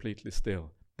be completely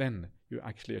still. Then you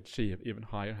actually achieve even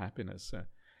higher happiness.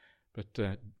 But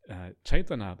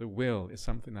chaitana, the will, is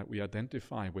something that we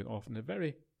identify with often in a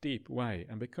very deep way,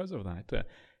 and because of that,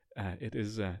 it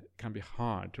is can be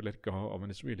hard to let go of, and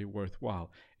it's really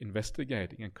worthwhile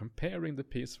investigating and comparing the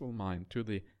peaceful mind to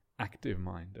the active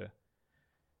mind.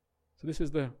 So this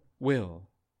is the will,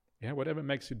 yeah, whatever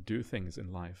makes you do things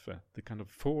in life, the kind of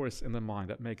force in the mind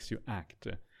that makes you act.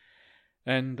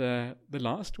 And the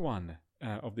last one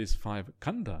of these 5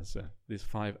 khandhas, these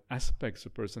 5 aspects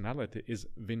of personality, is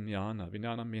vijnana.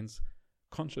 Vijnana means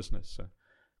consciousness.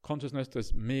 Consciousness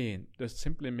just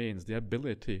simply means the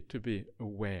ability to be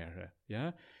aware.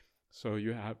 Yeah, so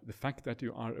you have the fact that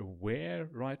you are aware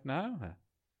right now.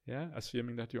 Yeah,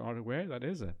 assuming that you are aware, that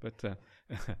is it. But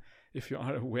if you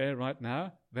are aware right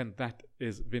now, then that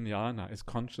is vijnana, is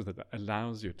consciousness that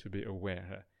allows you to be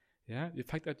aware. Yeah, the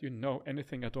fact that you know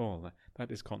anything at all,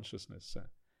 that is consciousness.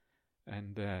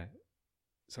 And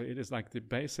so it is like the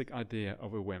basic idea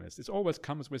of awareness. It always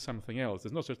comes with something else.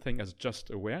 There's no such thing as just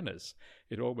awareness.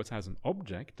 It always has an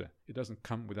object. It doesn't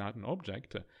come without an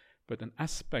object. But an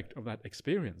aspect of that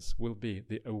experience will be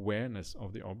the awareness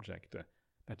of the object.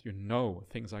 That you know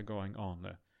things are going on.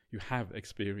 You have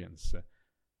experience. So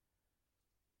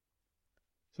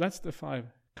that's the 5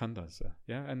 khandhas.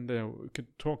 Yeah, and we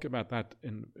could talk about that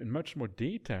in much more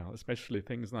detail, especially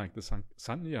things like the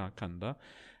sanya khandha,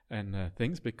 and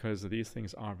things, because these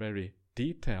things are very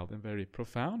detailed and very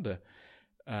profound.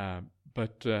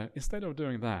 But instead of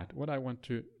doing that, what I want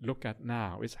to look at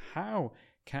now is how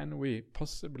can we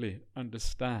possibly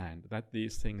understand that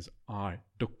these things are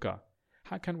dukkha?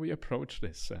 How can we approach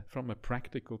this from a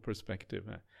practical perspective?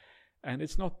 And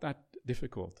it's not that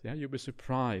difficult. Yeah, you'll be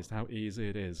surprised how easy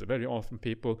it is. Very often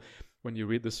people, when you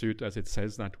read the sutras, it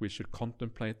says that we should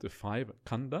contemplate the 5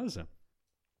 khandhas.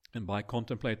 And by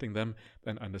contemplating them,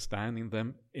 then understanding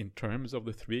them in terms of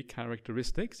the 3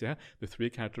 characteristics. Yeah, the 3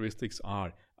 characteristics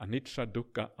are anicca,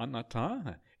 dukkha,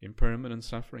 anatta, impermanent,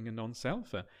 suffering, and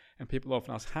non-self. And people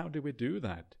often ask, how do we do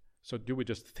that? So do we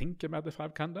just think about the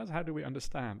 5 khandhas? How do we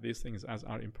understand these things as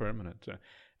are impermanent?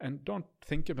 And don't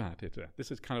think about it.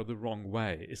 This is kind of the wrong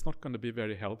way. It's not going to be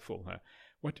very helpful.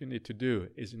 What you need to do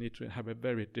is you need to have a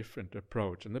very different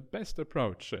approach. And the best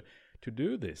approach to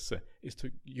do this is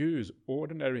to use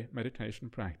ordinary meditation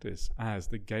practice as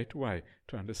the gateway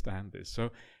to understand this.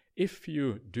 So if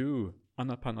you do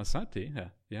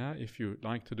anapanasati, if you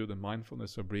like to do the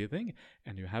mindfulness of breathing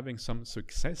and you're having some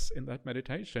success in that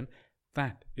meditation,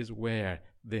 that is where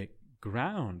the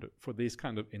ground for this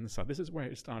kind of insight, this is where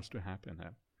it starts to happen.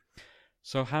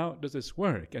 So how does this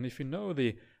work? And if you know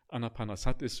the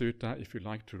Anapanasati Sutta, if you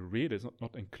like to read, it's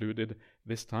not included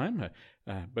this time,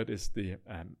 but it's the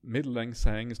middle length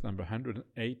sayings number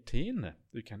 118.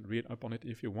 You can read up on it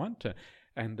if you want.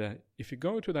 And if you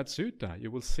go to that sutta,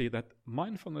 you will see that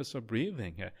mindfulness of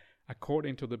breathing,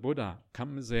 according to the Buddha,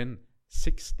 comes in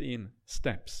 16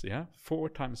 steps. 4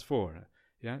 times 4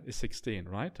 is 16,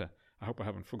 right? I hope I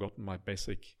haven't forgotten my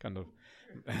basic kind of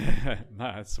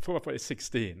maths. 4 is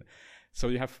 16. So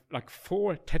you have like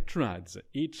 4 tetrads.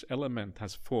 Each element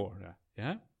has 4,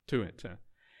 to it.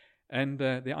 And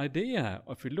the idea,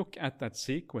 if you look at that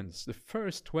sequence, the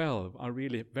first 12 are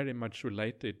really very much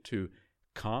related to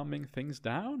calming things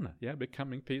down,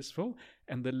 becoming peaceful.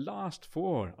 And the last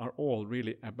 4 are all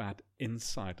really about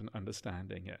insight and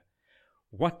understanding.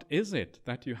 What is it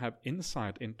that you have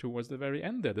insight in towards the very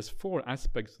end there? There's 4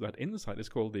 aspects to that insight. It's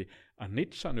called the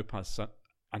anicca-nupassana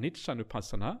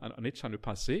and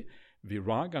anicca-nupassi,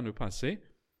 viraga-nupassi,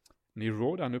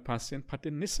 nirodha-nupassi, and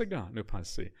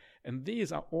patinissagga-nupassi. And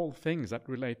these are all things that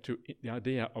relate to the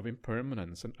idea of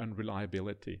impermanence and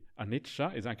unreliability.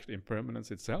 Anicca is actually impermanence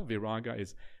itself. Viraga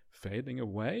is fading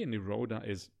away. Nirodha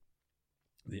is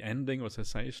the ending or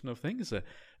cessation of things,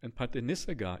 and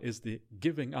Patinissagga is the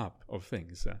giving up of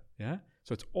things. Yeah,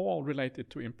 so it's all related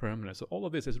to impermanence. So all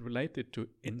of this is related to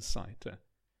insight.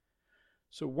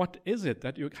 So what is it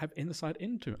that you have insight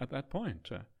into at that point?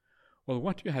 Well,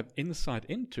 what you have insight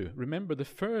into, remember the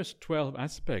first 12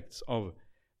 aspects of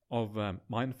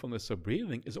mindfulness of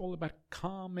breathing is all about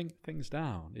calming things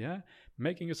down, yeah?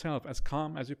 Making yourself as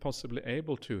calm as you're possibly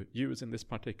able to use in this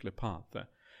particular path.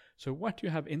 So what you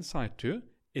have insight to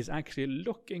is actually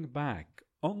looking back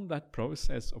on that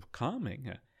process of calming.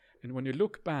 And when you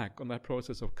look back on that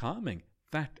process of calming,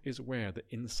 that is where the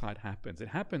insight happens. It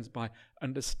happens by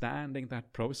understanding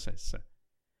that process.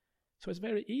 So it's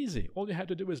very easy. All you have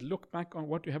to do is look back on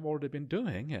what you have already been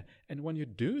doing. And when you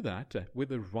do that with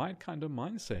the right kind of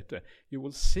mindset, you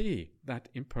will see that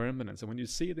impermanence. And when you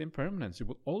see the impermanence, you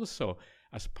will also,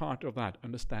 as part of that,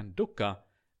 understand dukkha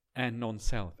and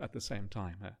non-self at the same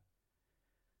time.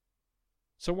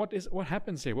 So what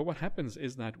happens here? Well, what happens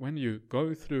is that when you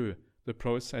go through the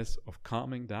process of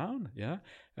calming down,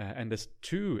 and there's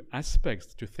two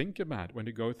aspects to think about when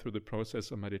you go through the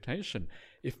process of meditation.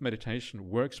 If meditation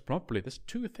works properly, there's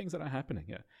two things that are happening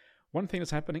here. One thing that's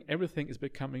happening, everything is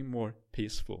becoming more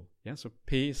peaceful. So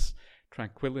peace,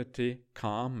 tranquility,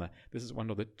 calm. This is one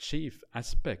of the chief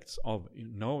aspects of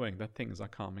knowing that things are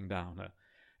calming down.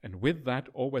 And with that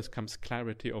always comes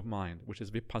clarity of mind, which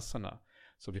is vipassana.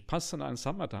 So vipassana and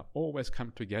samatha always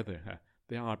come together.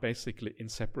 They are basically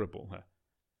inseparable.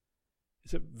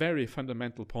 It's a very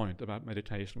fundamental point about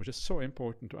meditation, which is so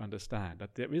important to understand,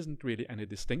 that there isn't really any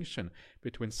distinction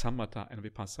between samatha and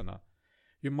vipassana.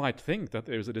 You might think that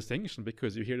there is a distinction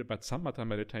because you hear about samatha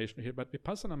meditation, you hear about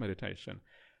vipassana meditation,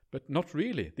 but not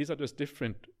really. These are just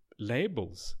different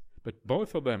labels, but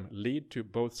both of them lead to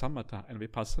both samatha and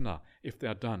vipassana if they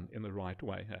are done in the right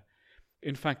way.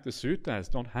 In fact, the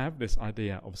suttas don't have this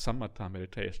idea of samatha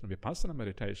meditation, vipassana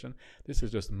meditation. This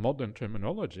is just modern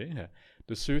terminology.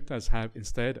 The suttas have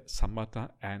instead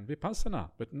samatha and vipassana,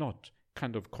 but not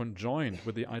kind of conjoined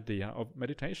with the idea of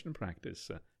meditation practice.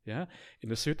 In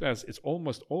the suttas, it's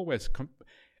almost always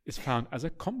is found as a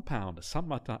compound,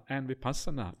 samatha and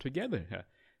vipassana together.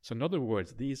 So in other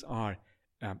words, these are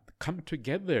come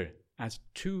together as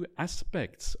two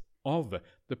aspects of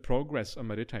the progress of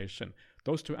meditation.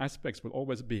 Those two aspects will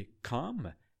always be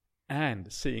calm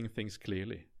and seeing things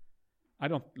clearly. I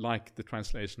don't like the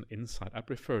translation insight. I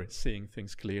prefer seeing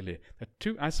things clearly. There are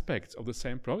two aspects of the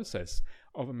same process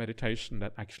of a meditation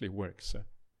that actually works.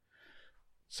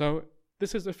 So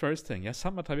this is the first thing.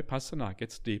 Samatha vipassana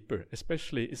gets deeper.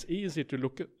 Especially, it's easy to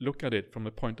look at it from the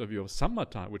point of view of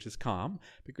samatha, which is calm,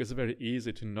 because it's very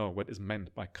easy to know what is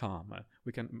meant by calm.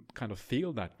 We can kind of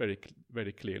feel that very,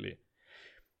 very clearly.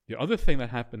 The other thing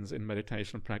that happens in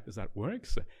meditation practice that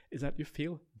works is that you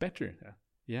feel better.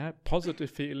 Positive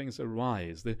feelings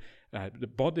arise. The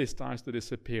body starts to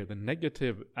disappear. The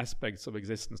negative aspects of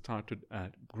existence start to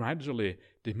gradually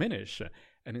diminish.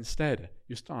 And instead,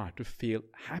 you start to feel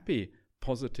happy,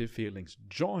 positive feelings,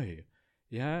 joy,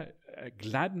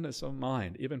 gladness of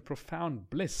mind, even profound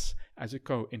bliss as you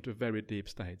go into very deep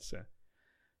states.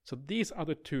 So these are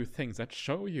the two things that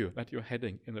show you that you're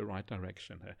heading in the right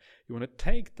direction. You want to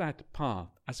take that path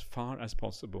as far as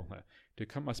possible to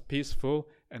become as peaceful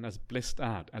and as blissed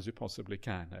out as you possibly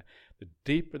can. The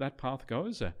deeper that path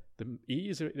goes, the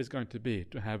easier it is going to be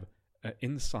to have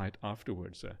insight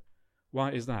afterwards.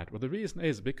 Why is that? Well, the reason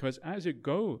is because as you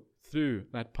go through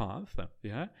that path,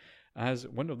 as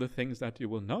one of the things that you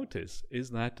will notice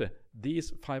is that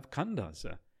these 5 khandhas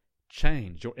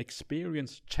change. Your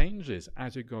experience changes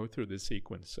as you go through this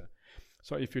sequence.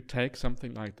 So if you take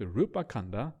something like the rupa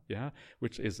khandha,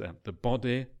 which is the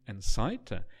body and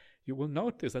sight, you will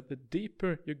notice that the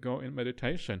deeper you go in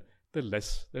meditation, the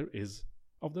less there is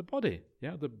of the body.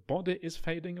 The body is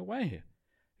fading away.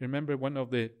 Remember, one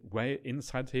of the way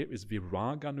insights here is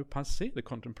viraganupassi, the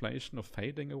contemplation of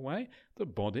fading away. The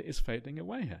body is fading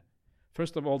away.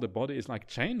 First of all, the body is like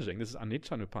changing. This is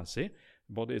aniccanupassi.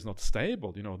 The body is not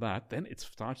stable, you know that. Then it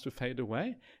starts to fade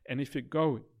away. And if you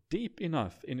go deep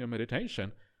enough in your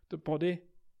meditation, the body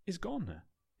is gone.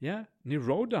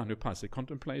 Nirodhanupassi,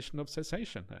 contemplation of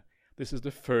cessation. This is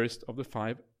the first of the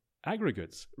 5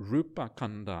 aggregates. Rupa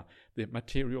khandha, the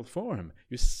material form.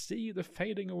 You see the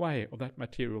fading away of that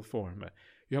material form.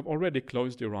 You have already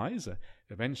closed your eyes.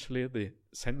 Eventually the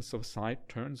sense of sight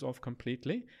turns off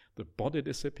completely. The body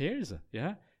disappears.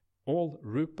 All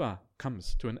rupa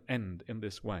comes to an end in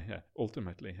this way,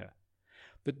 ultimately.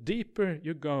 The deeper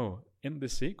you go in the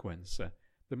sequence,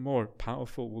 the more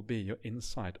powerful will be your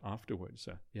insight afterwards.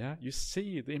 Yeah, you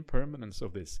see the impermanence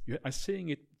of this. You are seeing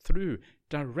it through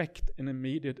direct and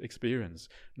immediate experience,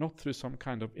 not through some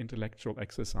kind of intellectual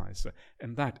exercise.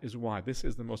 And that is why this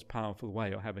is the most powerful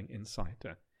way of having insight.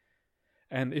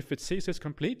 And if it ceases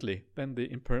completely, then the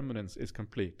impermanence is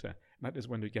complete. That is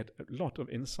when you get a lot of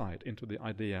insight into the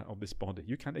idea of this body.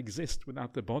 You can exist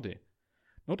without the body.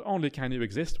 Not only can you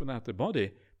exist without the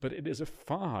body, but it is a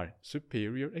far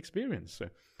superior experience.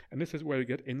 And this is where you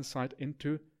get insight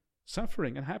into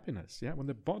suffering and happiness. Yeah, when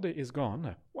the body is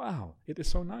gone, wow, it is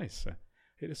so nice.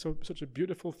 It is such a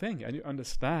beautiful thing. And you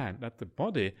understand that the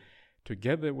body,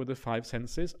 together with the five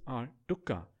senses, are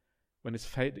dukkha. When it's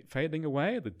fading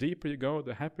away, the deeper you go,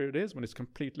 the happier it is. When it's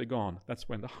completely gone, that's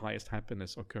when the highest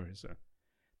happiness occurs.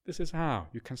 This is how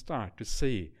you can start to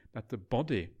see that the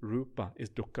body, rupa, is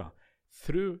dukkha,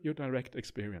 through your direct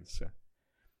experience.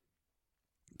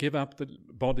 Give up the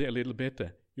body a little bit,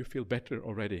 you feel better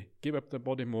already. Give up the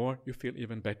body more, you feel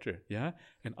even better. Yeah?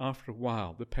 And after a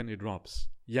while, the penny drops.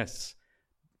 Yes,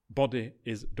 body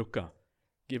is dukkha.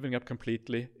 Giving up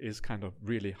completely is kind of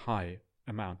really high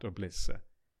amount of bliss.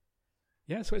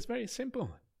 Yeah, so it's very simple.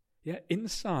 Yeah,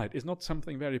 insight is not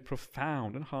something very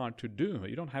profound and hard to do.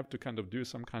 You don't have to kind of do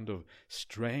some kind of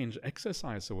strange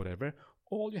exercise or whatever.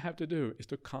 All you have to do is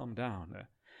to calm down.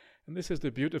 And this is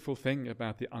the beautiful thing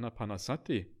about the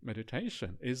Anapanasati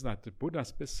meditation, is that the Buddha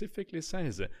specifically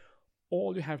says,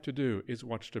 all you have to do is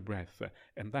watch the breath.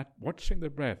 And that watching the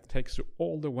breath takes you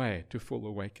all the way to full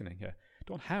awakening. You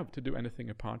don't have to do anything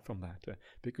apart from that,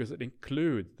 because it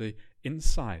includes the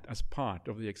insight as part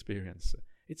of the experience.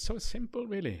 It's so simple,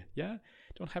 really. Yeah,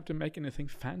 don't have to make anything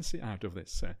fancy out of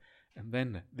this. And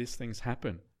then these things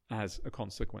happen as a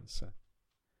consequence.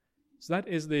 So that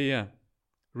is the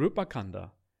Rupa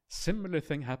Khandha. Similar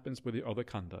thing happens with the other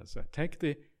khandhas. Take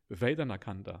the Vedana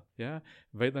Khandha. Yeah?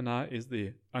 Vedana is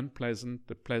the unpleasant,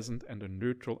 the pleasant, and the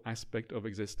neutral aspect of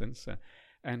existence.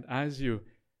 And as your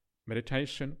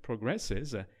meditation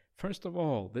progresses, first of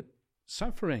all, the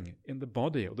suffering in the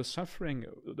body, or the suffering,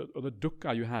 or the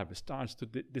dukkha you have, starts to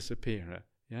disappear.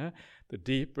 Yeah? The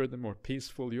deeper, the more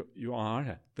peaceful you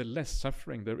are, the less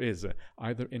suffering there is,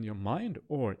 either in your mind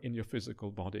or in your physical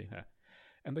body.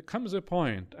 And there comes a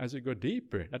point, as you go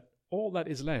deeper, that all that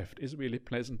is left is really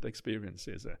pleasant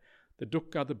experiences. The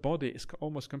dukkha, the body, is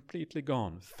almost completely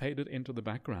gone, faded into the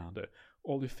background.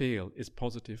 All you feel is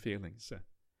positive feelings.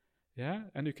 Yeah,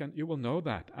 and you will know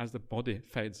that as the body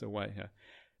fades away.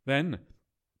 Then,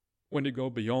 when you go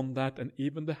beyond that, and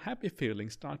even the happy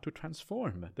feelings start to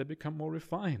transform, they become more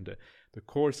refined. The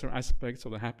coarser aspects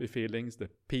of the happy feelings, the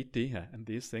piti, and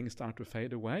these things start to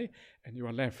fade away, and you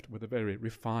are left with a very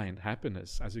refined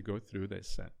happiness as you go through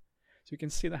this. So you can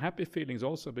see the happy feelings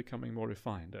also becoming more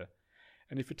refined.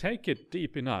 And if you take it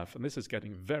deep enough, and this is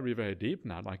getting very, very deep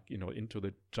now, like, into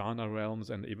the jhana realms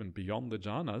and even beyond the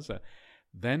jhanas,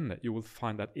 then you will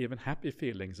find that even happy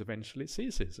feelings eventually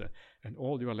ceases, and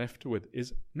all you are left with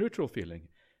is neutral feeling.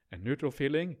 And neutral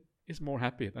feeling is more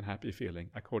happy than happy feeling,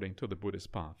 according to the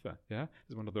Buddhist path. Yeah,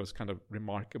 it's one of those kind of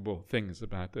remarkable things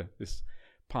about this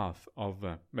path of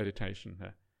meditation.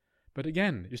 But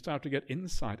again, you start to get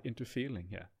insight into feeling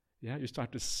here. Yeah, you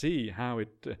start to see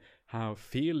how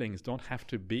feelings don't have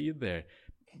to be there.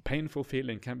 Painful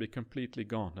feeling can be completely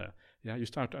gone. Yeah, you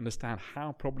start to understand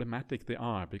how problematic they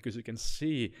are, because you can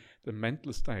see the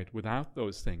mental state without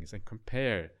those things and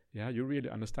compare. Yeah, you really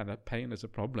understand that pain is a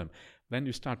problem. Then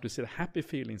you start to see that happy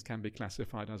feelings can be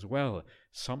classified as well.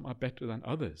 Some are better than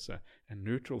others, and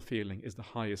neutral feeling is the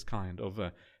highest kind of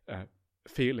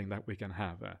feeling that we can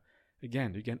have.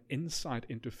 Again, you get insight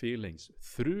into feelings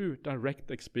through direct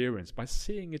experience, by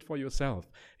seeing it for yourself.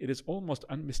 It is almost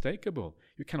unmistakable.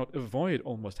 You cannot avoid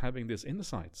almost having these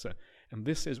insights. And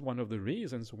this is one of the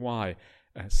reasons why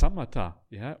samatha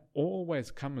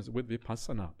always comes with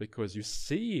vipassana, because you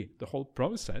see the whole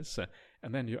process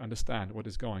and then you understand what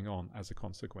is going on as a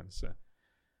consequence.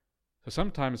 So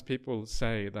sometimes people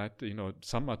say that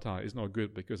samatha is not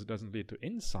good because it doesn't lead to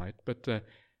insight, but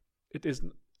it is.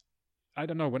 I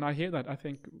don't know, when I hear that, I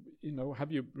think,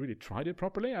 have you really tried it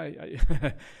properly?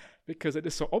 Because it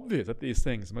is so obvious that these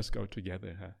things must go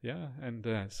together. Yeah, and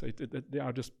so they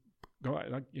are just,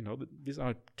 these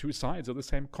are two sides of the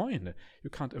same coin. You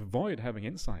can't avoid having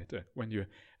insight when you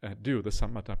do the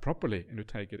samatha properly and you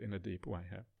take it in a deep way.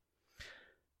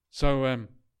 So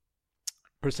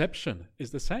perception is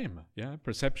the same. Yeah,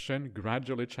 perception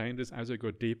gradually changes as you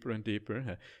go deeper and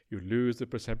deeper. You lose the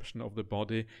perception of the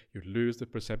body. You lose the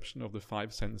perception of the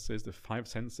five senses. The five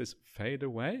senses fade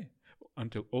away.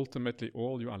 until ultimately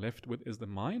all you are left with is the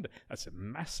mind. That's a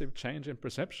massive change in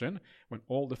perception when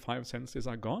all the five senses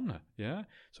are gone. Yeah,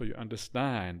 so you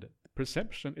understand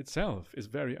perception itself is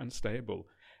very unstable,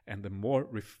 and the more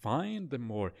refined,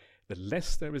 the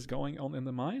less there is going on in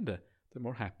the mind, the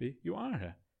more happy you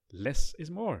are. Less is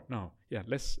more. No, yeah,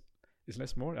 less is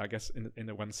less more, I guess, in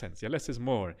a one sense. Yeah, less is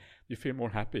more. You feel more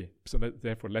happy, so that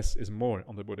therefore less is more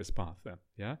on the Buddhist path.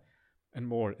 Yeah, and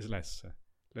more is less.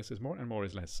 Less is more, and more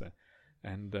is less.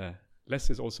 And less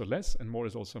is also less, and more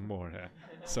is also more.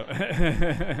 So,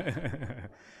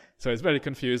 so it's very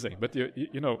confusing. But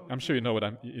you know, I'm sure you know what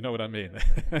I mean,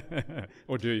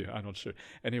 or do you? I'm not sure.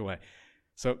 Anyway,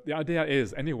 so the idea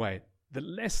is, anyway, the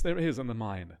less there is in the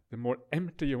mind, the more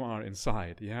empty you are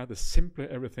inside. Yeah, the simpler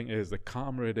everything is, the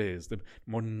calmer it is, the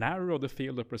more narrow the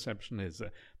field of perception is,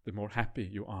 the more happy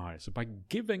you are. So by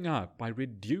giving up, by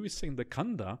reducing the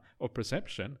khandha of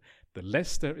perception, the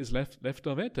less there is left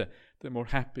of it, the more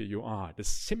happy you are. The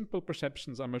simple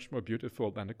perceptions are much more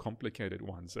beautiful than the complicated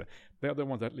ones. They're the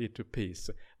ones that lead to peace.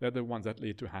 They're the ones that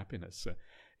lead to happiness.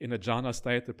 In a jhana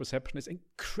state, the perception is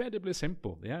incredibly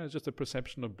simple. Yeah, it's just a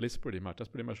perception of bliss pretty much. That's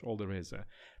pretty much all there is.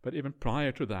 But even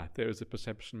prior to that, there is a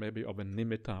perception maybe of a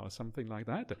nimitta or something like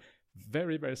that.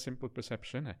 Very, very simple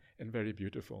perception and very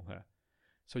beautiful.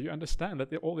 So you understand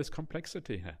that all this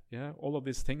complexity, yeah, all of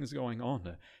these things going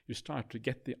on, you start to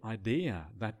get the idea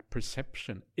that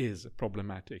perception is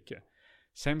problematic.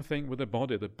 Same thing with the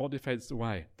body fades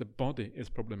away, the body is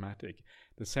problematic.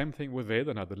 The same thing with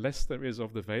Vedana, the less there is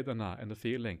of the Vedana and the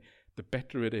feeling, the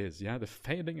better it is. Yeah, the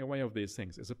fading away of these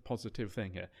things is a positive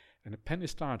thing. And the penny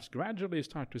starts, gradually you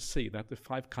start to see that the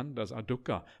five khandhas are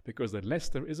dukkha, because the less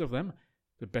there is of them,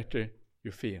 the better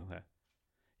you feel.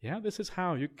 Yeah, this is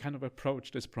how you kind of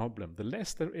approach this problem. The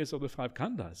less there is of the five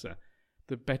khandhas,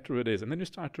 the better it is. And then you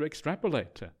start to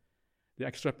extrapolate. The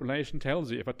extrapolation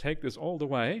tells you, if I take this all the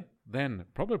way, then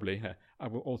probably I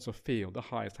will also feel the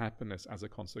highest happiness as a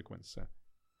consequence.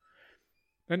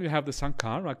 Then we have the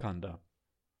sankhara khandha.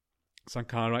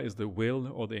 Sankhara is the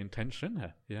will or the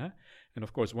intention. Yeah, and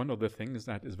of course one of the things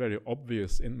that is very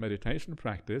obvious in meditation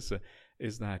practice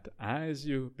is that as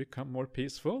you become more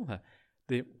peaceful,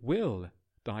 the will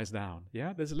dies down.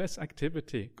 Yeah, there's less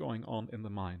activity going on in the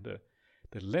mind.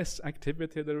 The less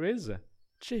activity there is,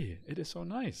 gee, it is so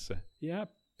nice. Yeah,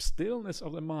 stillness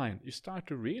of the mind, you start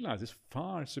to realize is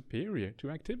far superior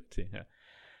to activity.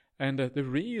 And the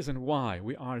reason why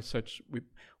we are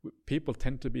people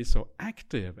tend to be so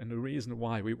active, and the reason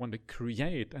why we want to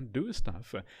create and do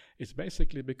stuff is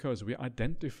basically because we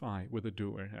identify with the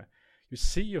doer. You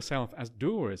see yourself as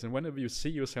doers, and whenever you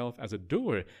see yourself as a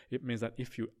doer, it means that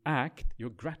if you act, you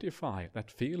gratify that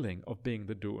feeling of being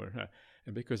the doer.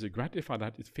 And because you gratify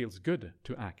that, it feels good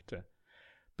to act.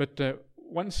 But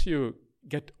once you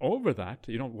get over that,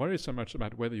 you don't worry so much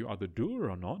about whether you are the doer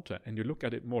or not, and you look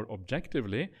at it more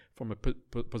objectively from a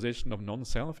position of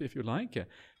non-self, if you like,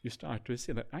 you start to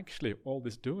see that actually all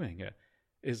this doing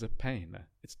is a pain.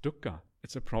 It's dukkha.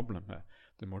 It's a problem.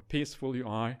 The more peaceful you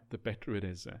are, the better it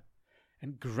is.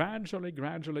 And gradually,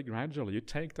 you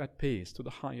take that peace to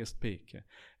the highest peak.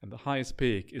 And the highest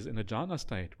peak is in a jhana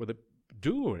state where the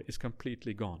doer is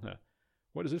completely gone.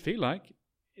 What does it feel like?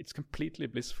 It's completely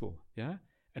blissful. Yeah?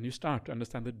 And you start to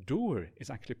understand the doer is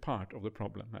actually part of the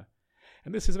problem.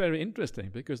 And this is very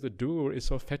interesting because the doer is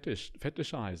so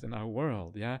fetishized in our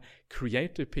world. Yeah,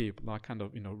 creative people are kind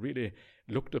of really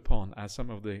looked upon as some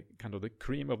of the kind of the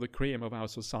cream of our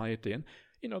society. And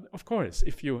of course,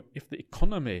 if the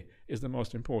economy is the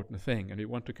most important thing, and we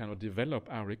want to kind of develop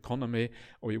our economy,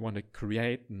 or we want to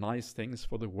create nice things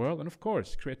for the world, and of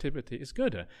course, creativity is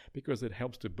good because it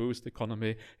helps to boost the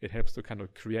economy. It helps to kind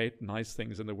of create nice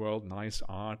things in the world, nice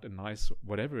art and nice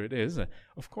whatever it is.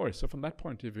 Of course, so from that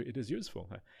point of view, it is useful.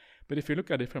 But if you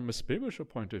look at it from a spiritual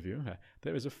point of view,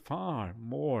 there is a far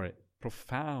more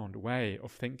profound way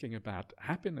of thinking about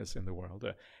happiness in the world,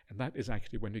 and that is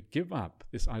actually when you give up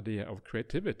this idea of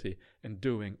creativity and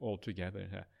doing altogether,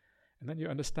 and then you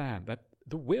understand that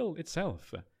the will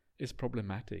itself is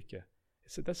problematic.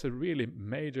 So that's a really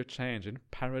major change in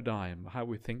paradigm, how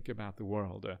we think about the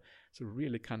world. It's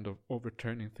really kind of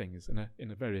overturning things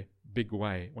in a very big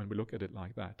way when we look at it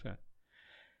like that.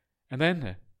 And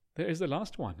then there is the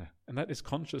last one, and that is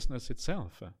consciousness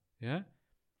itself. Yeah.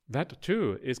 That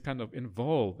too is kind of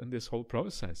involved in this whole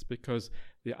process because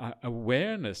the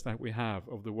awareness that we have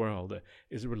of the world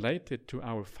is related to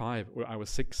our five or our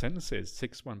six senses,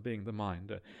 sixth one being the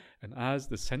mind. And as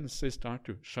the senses start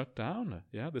to shut down,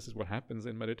 this is what happens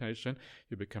in meditation,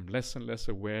 you become less and less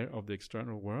aware of the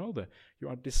external world. You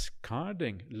are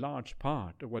discarding large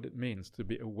part of what it means to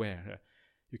be aware.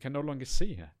 You can no longer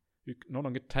see. You can no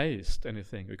longer taste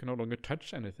anything. You can no longer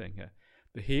touch anything.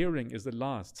 The hearing is the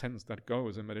last sense that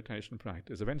goes in meditation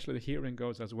practice. Eventually the hearing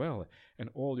goes as well, and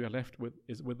all you're left with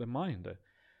is with the mind.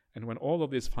 And when all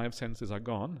of these 5 senses are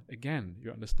gone, again,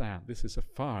 you understand this is a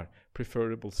far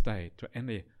preferable state to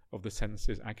any of the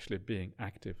senses actually being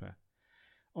active.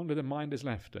 Only the mind is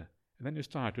left, and then you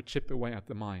start to chip away at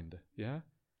the mind, yeah?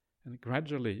 And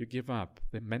gradually you give up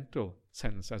the mental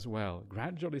sense as well,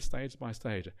 gradually, stage by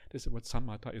stage. This is what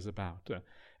samatha is about.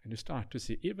 And you start to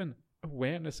see even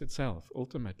awareness itself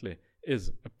ultimately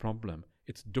is a problem.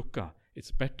 It's dukkha.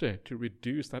 It's better to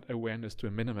reduce that awareness to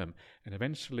a minimum. And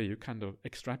eventually you kind of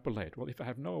extrapolate, well, if I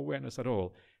have no awareness at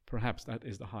all, perhaps that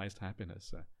is the highest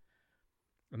happiness.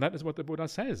 And that is what the Buddha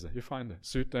says. You find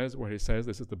suttas where he says,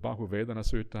 this is the Bahuvedana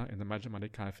Sutta in the Majjhima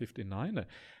Nikaya 59,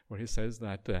 where he says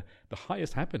that the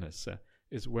highest happiness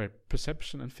is where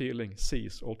perception and feeling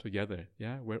cease altogether,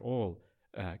 yeah, where all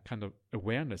kind of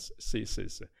awareness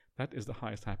ceases. That is the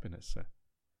highest happiness.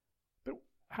 But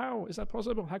how is that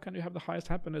possible? How can you have the highest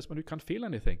happiness when you can't feel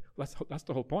anything? That's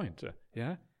the whole point,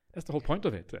 yeah? That's the whole point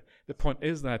of it. The point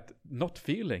is that not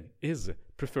feeling is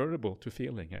preferable to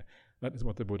feeling. That is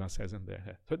what the Buddha says in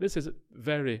there. So this is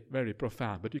very, very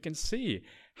profound. But you can see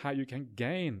how you can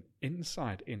gain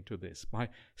insight into this by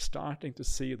starting to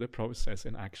see the process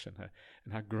in action,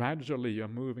 and how gradually you're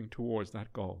moving towards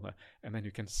that goal. And then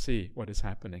you can see what is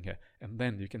happening. And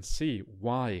then you can see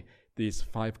why these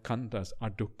 5 khandhas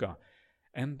are dukkha.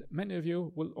 And many of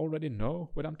you will already know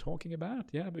what I'm talking about,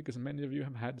 yeah, because many of you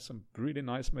have had some really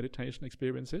nice meditation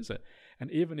experiences. And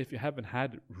even if you haven't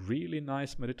had really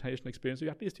nice meditation experiences,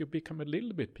 at least you become a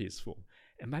little bit peaceful.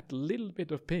 And that little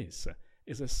bit of peace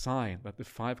is a sign that the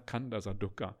 5 khandhas are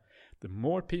dukkha. The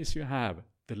more peace you have,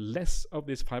 the less of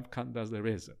these 5 khandhas there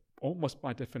is, almost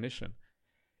by definition.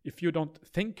 If you don't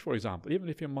think, for example, even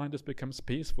if your mind just becomes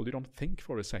peaceful, you don't think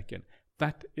for a second,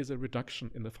 that is a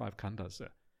reduction in the 5 khandhas.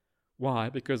 Why?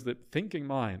 Because the thinking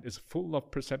mind is full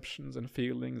of perceptions and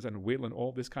feelings and will and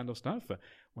all this kind of stuff.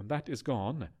 When that is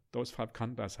gone, those 5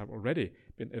 khandhas have already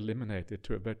been eliminated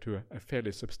to a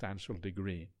fairly substantial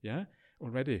degree. Yeah,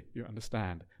 already you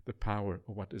understand the power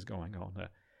of what is going on.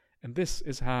 And this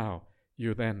is how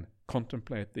you then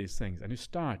contemplate these things, and you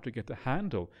start to get a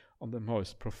handle on the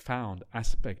most profound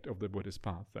aspect of the Buddhist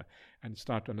path, and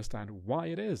start to understand why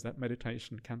it is that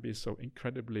meditation can be so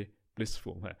incredibly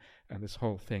blissful, and this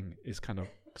whole thing is kind of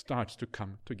starts to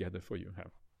come together for you.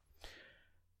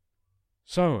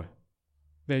 So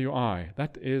there you are.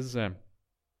 That is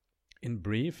in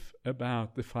brief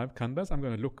about the 5 khandhas. I'm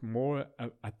going to look more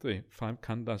at the 5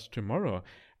 khandhas tomorrow.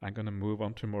 I'm going to move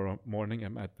on tomorrow morning.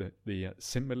 I'm at the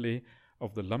simile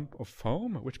of the lump of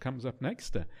foam, which comes up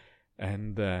next,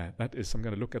 and that is, I'm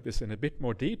going to look at this in a bit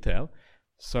more detail.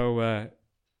 So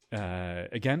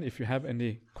again, if you have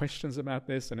any questions about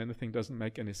this and anything doesn't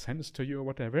make any sense to you or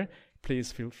whatever,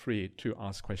 please feel free to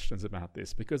ask questions about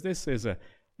this, because this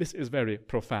is very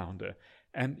profound,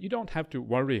 and you don't have to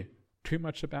worry too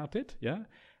much about it. Yeah,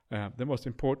 the most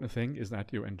important thing is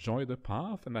that you enjoy the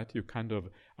path and that you kind of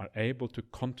are able to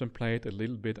contemplate a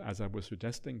little bit, as I was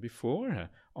suggesting before,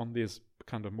 on these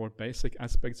kind of more basic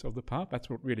aspects of the path. That's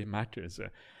what really matters.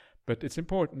 But it's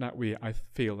important that I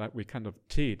feel that we kind of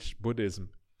teach Buddhism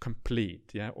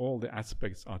complete, yeah, all the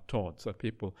aspects are taught so that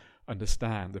people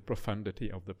understand the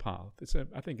profundity of the path.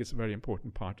 I think it's a very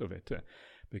important part of it,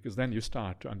 because then you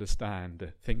start to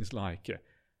understand things like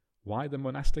why the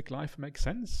monastic life makes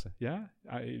sense. Yeah,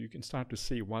 you can start to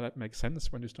see why that makes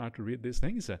sense when you start to read these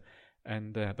things,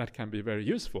 and that can be very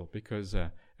useful, because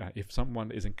if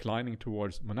someone is inclining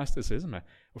towards monasticism,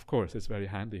 of course it's very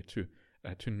handy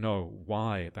to know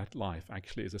why that life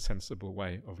actually is a sensible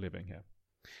way of living here.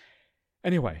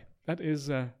 Anyway, that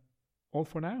is all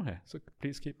for now. So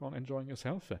please keep on enjoying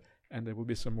yourself, and there will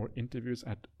be some more interviews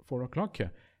at 4 o'clock.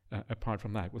 Apart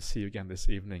from that, we'll see you again this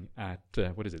evening at,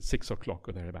 6 o'clock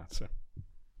or thereabouts.